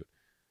execute.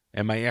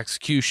 And my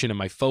execution and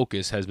my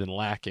focus has been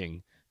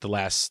lacking the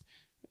last,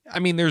 I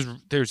mean,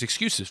 there's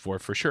excuses for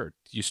it, for sure.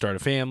 You start a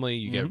family,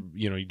 you get,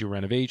 you do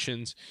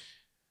renovations.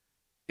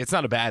 It's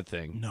not a bad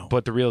thing. No.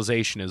 But the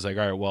realization is like,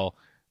 all right, well,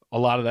 a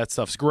lot of that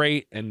stuff's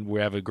great and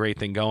we have a great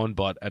thing going,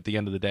 but at the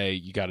end of the day,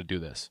 you got to do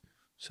this.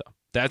 So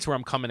that's where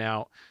I'm coming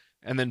out.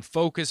 And then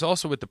focus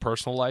also with the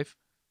personal life.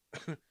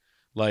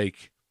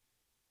 Like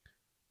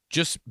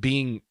just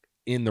being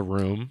in the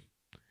room.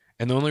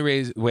 And the only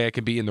way I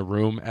can be in the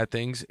room at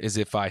things is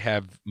if I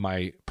have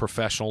my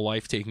professional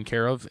life taken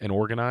care of and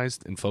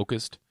organized and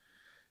focused.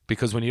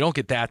 Because when you don't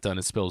get that done,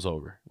 it spills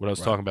over. What I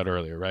was talking about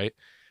earlier, right?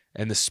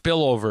 And the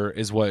spillover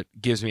is what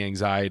gives me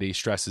anxiety,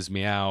 stresses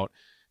me out,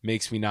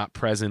 makes me not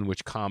present,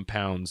 which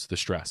compounds the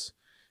stress.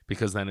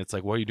 Because then it's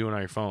like, what are you doing on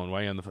your phone?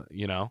 Why are you on the phone?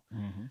 You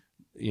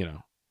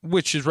know,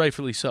 which is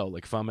rightfully so.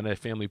 Like if I'm at a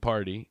family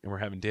party and we're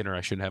having dinner,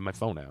 I shouldn't have my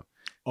phone out.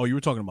 Oh, you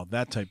were talking about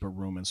that type of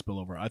room and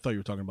spillover. I thought you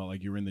were talking about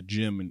like you were in the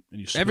gym and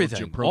you spilled everything,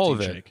 your protein all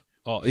of it. shake.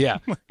 Oh yeah,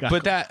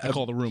 but I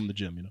call the room the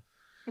gym. You know.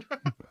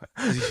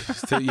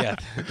 Yeah,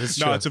 that's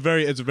true. No, it's a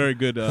very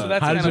good. So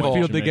that's how does it feel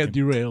to making. get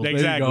derailed?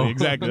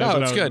 Exactly.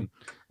 No, it's good.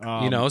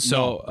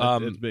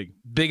 It's big.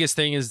 Biggest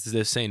thing is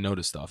to say no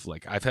to stuff.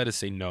 Like I've had to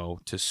say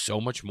no to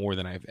so much more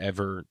than I've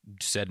ever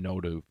said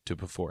no to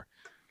before,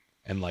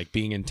 and like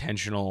being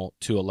intentional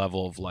to a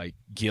level of like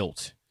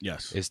guilt.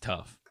 Yes, is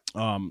tough.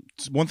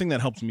 One thing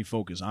that helps me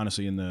focus,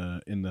 honestly, in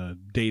the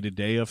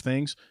day-to-day of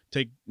things.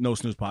 Take No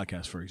Snooze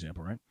podcast for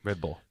example, right?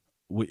 Red Bull.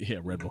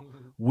 Red Bull.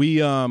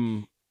 We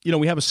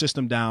we have a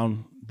system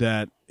down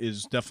that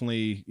is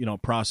definitely, a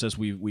process.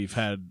 We've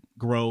had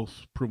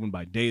growth proven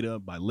by data,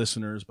 by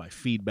listeners, by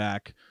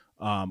feedback,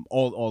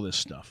 all this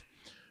stuff.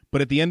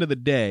 But at the end of the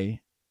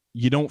day,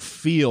 you don't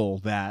feel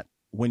that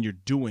when you're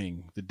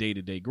doing the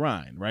day-to-day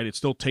grind, right? It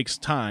still takes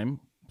time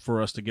for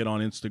us to get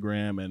on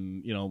Instagram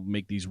and,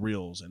 make these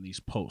reels and these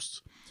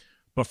posts.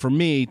 But for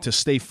me to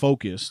stay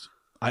focused,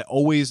 I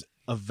always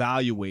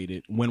evaluate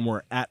it when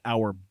we're at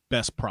our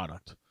best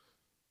product.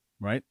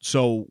 Right.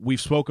 So we've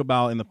spoke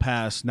about in the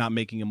past not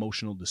making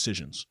emotional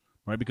decisions,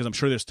 right? Because I'm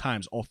sure there's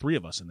times all three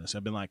of us in this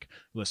have been like,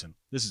 listen,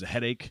 this is a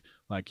headache.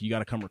 Like you got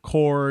to come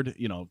record,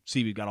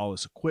 see, we've got all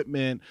this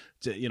equipment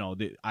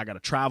to, I got to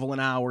travel an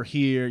hour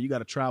here. You got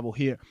to travel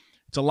here.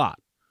 It's a lot.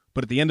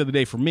 But at the end of the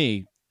day, for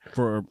me,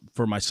 for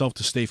myself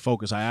to stay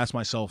focused, I ask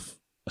myself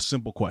a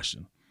simple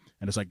question.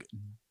 And it's like,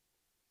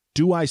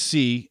 do I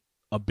see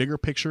a bigger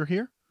picture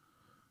here?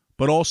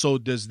 But also,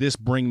 does this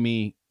bring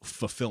me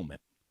fulfillment?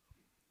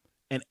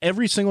 And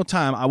every single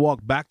time I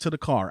walk back to the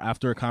car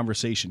after a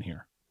conversation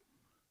here,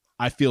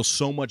 I feel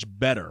so much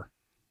better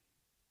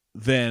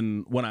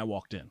than when I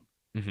walked in.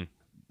 Mm-hmm.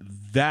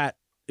 That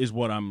is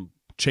what I'm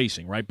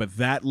chasing, right? But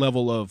that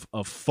level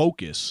of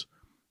focus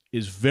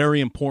is very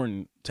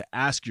important to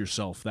ask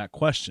yourself that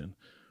question.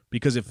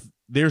 Because if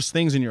there's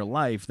things in your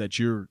life that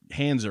your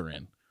hands are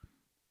in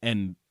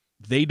and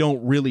they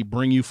don't really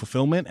bring you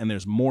fulfillment and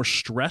there's more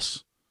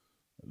stress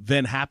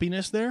than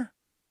happiness there,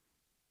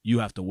 you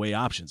have to weigh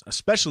options,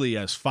 especially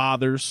as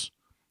fathers,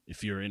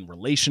 if you're in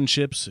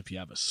relationships, if you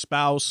have a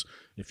spouse,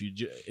 if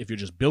you're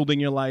just building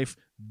your life.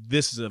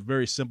 This is a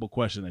very simple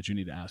question that you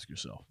need to ask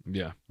yourself.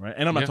 Yeah. Right.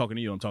 And I'm not talking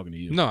to you. I'm talking to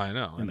you. No, I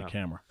know. In the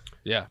camera.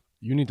 Yeah.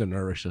 You need to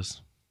nourish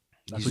us.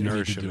 That's what you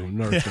need to do.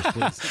 Nourish us,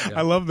 please. Yeah.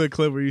 I love the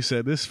clip where you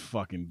said this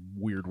fucking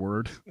weird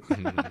word.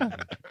 No,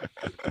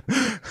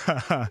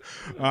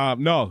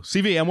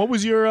 CV. And what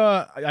was your?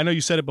 I know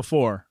you said it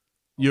before.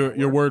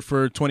 Your word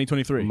for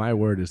 2023. My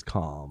word is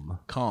calm.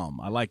 Calm.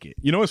 I like it.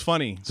 You know what's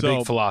funny? It's a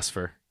big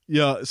philosopher.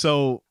 Yeah.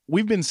 So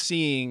we've been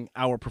seeing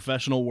our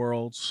professional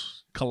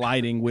worlds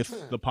colliding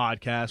with the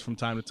podcast from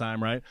time to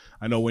time, right?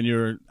 I know when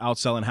you're out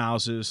selling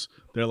houses,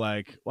 they're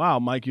like, wow,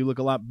 Mike, you look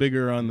a lot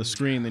bigger on the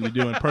screen than you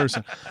do in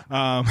person.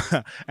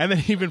 And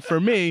then even for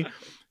me,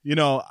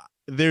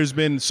 there's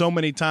been so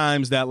many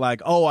times that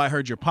like, oh, I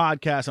heard your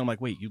podcast. And I'm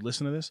like, wait, you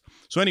listen to this?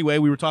 So anyway,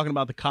 we were talking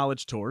about the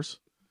college tours.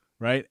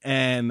 right?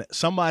 And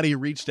somebody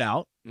reached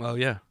out, Well,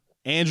 yeah.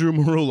 Andrew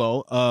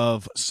Marullo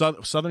of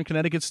Southern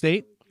Connecticut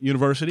State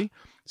University,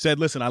 said,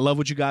 listen, I love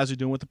what you guys are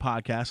doing with the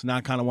podcast, and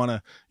I kind of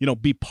want to,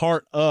 be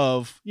part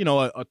of,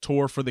 a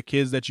tour for the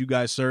kids that you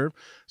guys serve.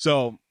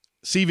 So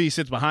CV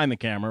sits behind the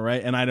camera,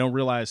 right? And I don't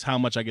realize how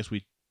much, I guess,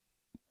 we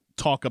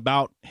talk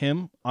about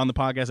him on the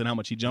podcast and how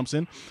much he jumps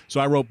in. So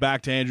I wrote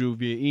back to Andrew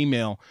via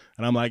email,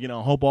 and I'm like,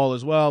 hope all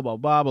is well, blah,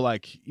 blah, but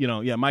like,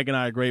 yeah, Mike and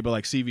I are great, but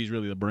like CV's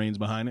really the brains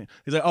behind it.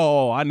 He's like,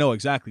 oh, I know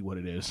exactly what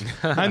it is.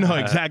 I know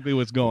exactly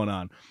what's going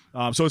on.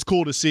 So it's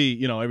cool to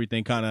see,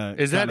 everything kind of.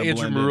 Is that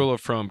Andrew Marullo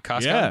from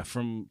Costco? Yeah,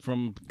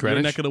 from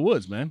your neck of the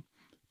woods, man.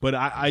 But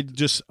I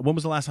just, when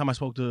was the last time I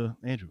spoke to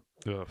Andrew?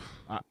 Ugh.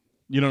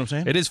 You know what I'm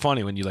saying? It is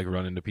funny when you like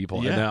run into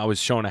people. Yeah. And then I was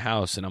showing a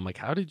house, and I'm like,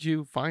 how did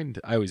you find?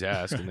 I always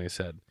ask, and they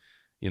said,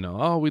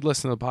 oh, we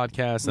listen to the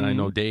podcast, and I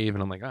know Dave,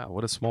 and I'm like,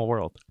 what a small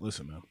world.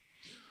 Listen, man.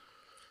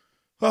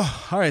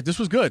 Oh, all right, this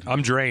was good.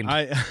 I'm drained.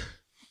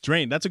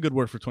 Drained. That's a good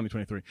word for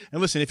 2023. And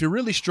listen, if you're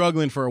really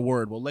struggling for a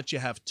word, we'll let you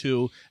have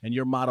two, and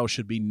your motto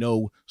should be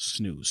no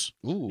snooze.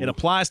 Ooh. It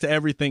applies to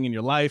everything in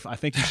your life. I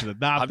think you should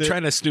adopt it. I'm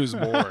trying to snooze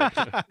more.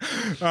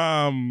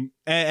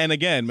 And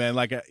again, man,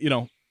 like,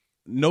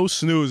 no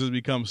snooze has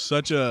become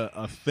such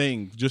a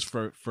thing just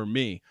for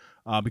me.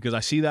 Because I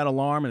see that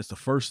alarm and it's the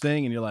first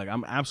thing, and you're like,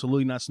 I'm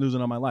absolutely not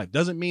snoozing on my life.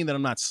 Doesn't mean that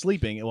I'm not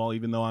sleeping. Well,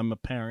 even though I'm a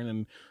parent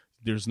and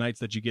there's nights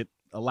that you get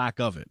a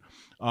lack of it.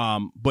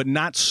 But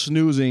not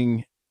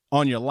snoozing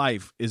on your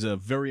life is a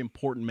very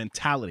important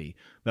mentality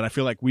that I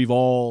feel like we've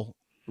all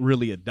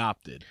really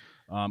adopted.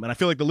 And I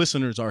feel like the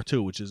listeners are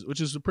too, which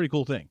is a pretty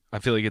cool thing. I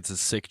feel like it's a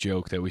sick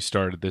joke that we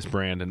started this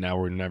brand and now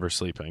we're never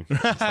sleeping.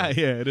 Yeah,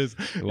 it is.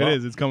 Well, it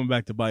is. It's coming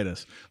back to bite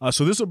us.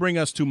 So this will bring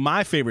us to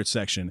my favorite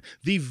section,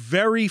 the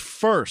very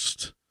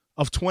first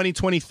of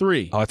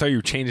 2023. Oh, I thought you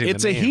were changing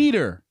It's the a name.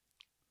 heater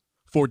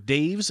for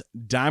Dave's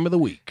Dime of the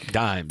Week.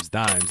 Dimes.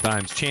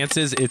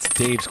 Chances it's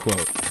Dave's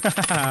quote.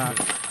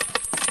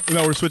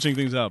 No, we're switching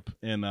things up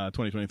in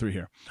 2023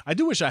 here. I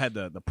do wish I had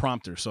the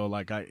prompter, so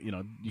like you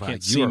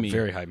can't see me.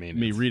 Very high maintenance.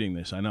 Me reading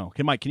this. I know.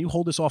 Okay, Mike, can you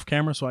hold this off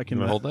camera so I can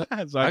hold that?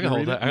 so I can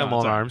hold that. I got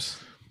long sorry. arms.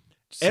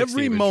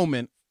 Every 60-inch.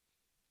 moment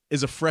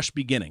is a fresh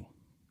beginning.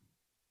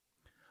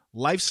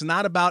 Life's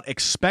not about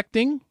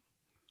expecting,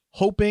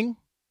 hoping,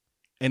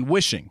 and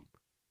wishing.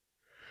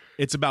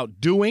 It's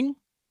about doing,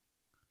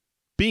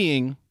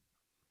 being,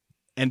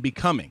 and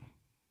becoming.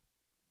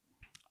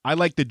 I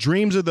like the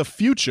dreams of the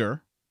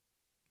future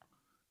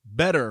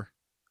better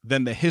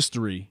than the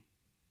history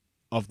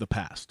of the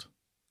past.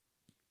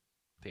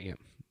 Damn.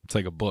 It's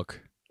like a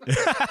book.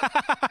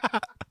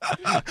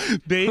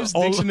 Dave's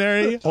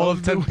dictionary, all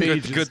of 10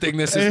 pages. Good thing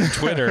this is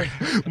Twitter.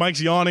 Mike's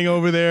yawning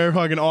over there,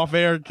 fucking off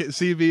air.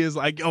 CV is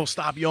like, "Oh,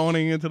 stop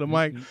yawning into the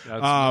mic."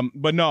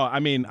 But no, I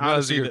mean,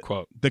 honestly, your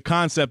quote. The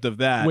concept of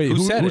that. Wait,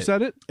 who said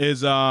said it?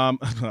 Is I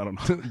don't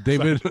know.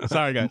 David.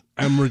 Sorry, guys.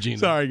 I'm Regina.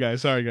 Sorry,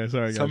 guys.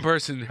 Some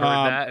person heard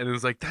that and it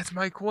was like, "That's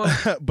my quote."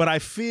 But I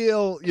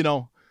feel,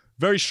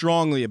 very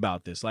strongly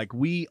about this. Like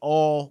we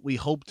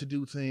hope to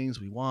do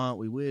things, we want,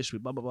 we wish, we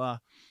blah blah blah.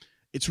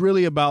 It's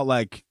really about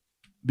like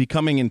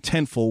becoming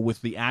intentful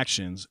with the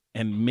actions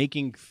and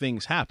making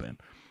things happen.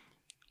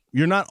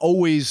 You're not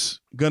always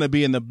going to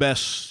be in the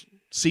best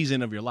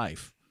season of your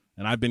life.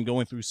 And I've been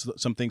going through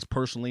some things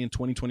personally in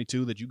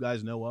 2022 that you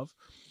guys know of,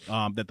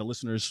 that the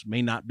listeners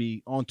may not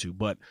be onto.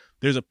 But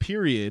there's a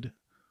period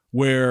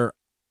where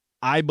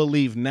I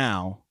believe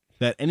now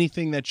that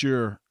anything that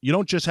you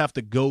don't just have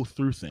to go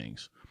through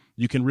things,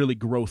 you can really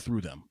grow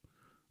through them.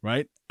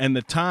 Right. And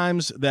the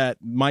times that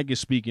Mike is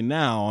speaking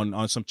now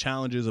on some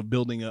challenges of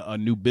building a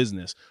new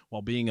business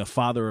while being a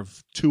father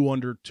of two,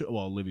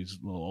 well, Livy's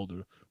a little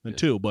older than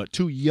two, but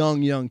two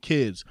young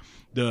kids,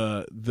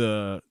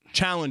 the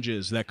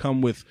challenges that come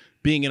with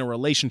being in a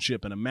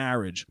relationship and a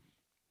marriage,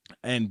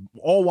 and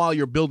all while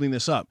you're building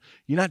this up,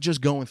 you're not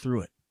just going through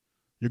it,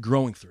 you're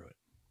growing through it.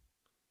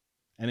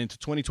 And into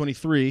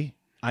 2023,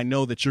 I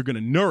know that you're going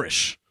to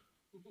nourish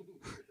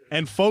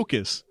and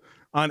focus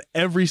on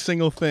every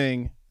single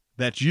thing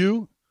that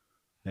you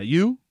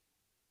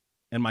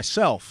and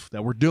myself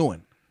that we're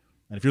doing.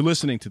 And if you're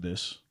listening to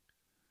this,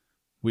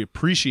 we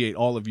appreciate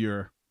all of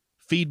your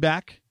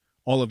feedback,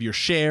 all of your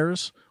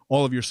shares,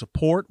 all of your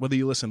support, whether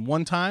you listen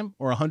one time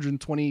or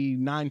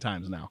 129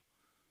 times now.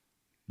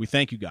 We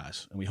thank you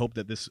guys, and we hope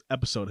that this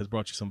episode has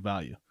brought you some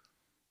value.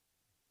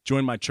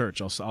 Join my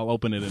church. I'll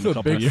open it in a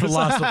couple of years.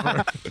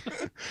 Philosopher.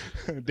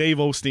 Dave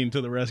Osteen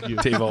to the rescue.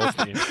 Dave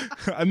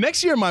Osteen.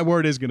 Next year, my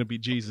word is going to be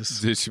Jesus.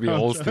 This should be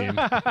Osteen.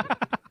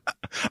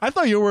 I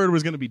thought your word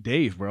was going to be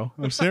Dave, bro.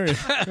 I'm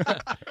serious.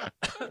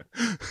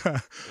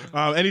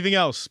 Anything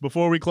else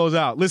before we close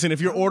out? Listen,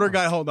 if your order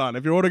got held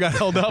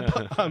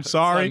up, I'm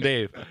sorry. I'm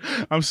Dave.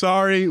 I'm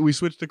sorry. We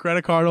switched the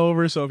credit card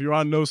over, so if you're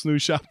on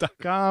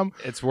nosnoozeshop.com,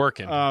 It's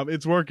working.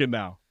 it's working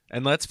now.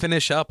 And let's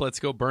finish up.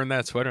 Let's go burn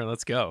that sweater and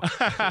let's go.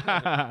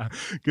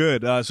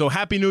 Good. So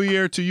happy New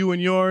Year to you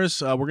and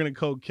yours. We're going to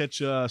go catch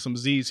some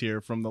Z's here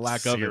from the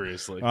lack of it.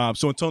 Seriously.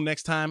 So until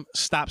next time,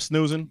 stop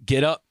snoozing.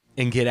 Get up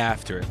and get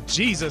after it.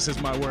 Jesus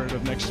is my word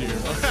of next year.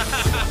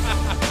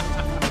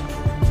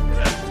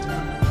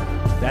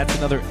 That's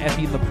another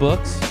Effie in the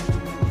books.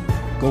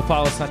 Go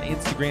follow us on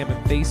Instagram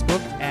and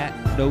Facebook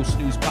at No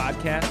Snooze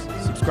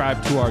Podcast.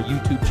 Subscribe to our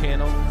YouTube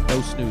channel,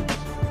 No Snooze.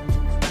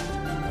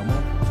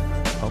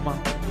 Come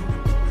on.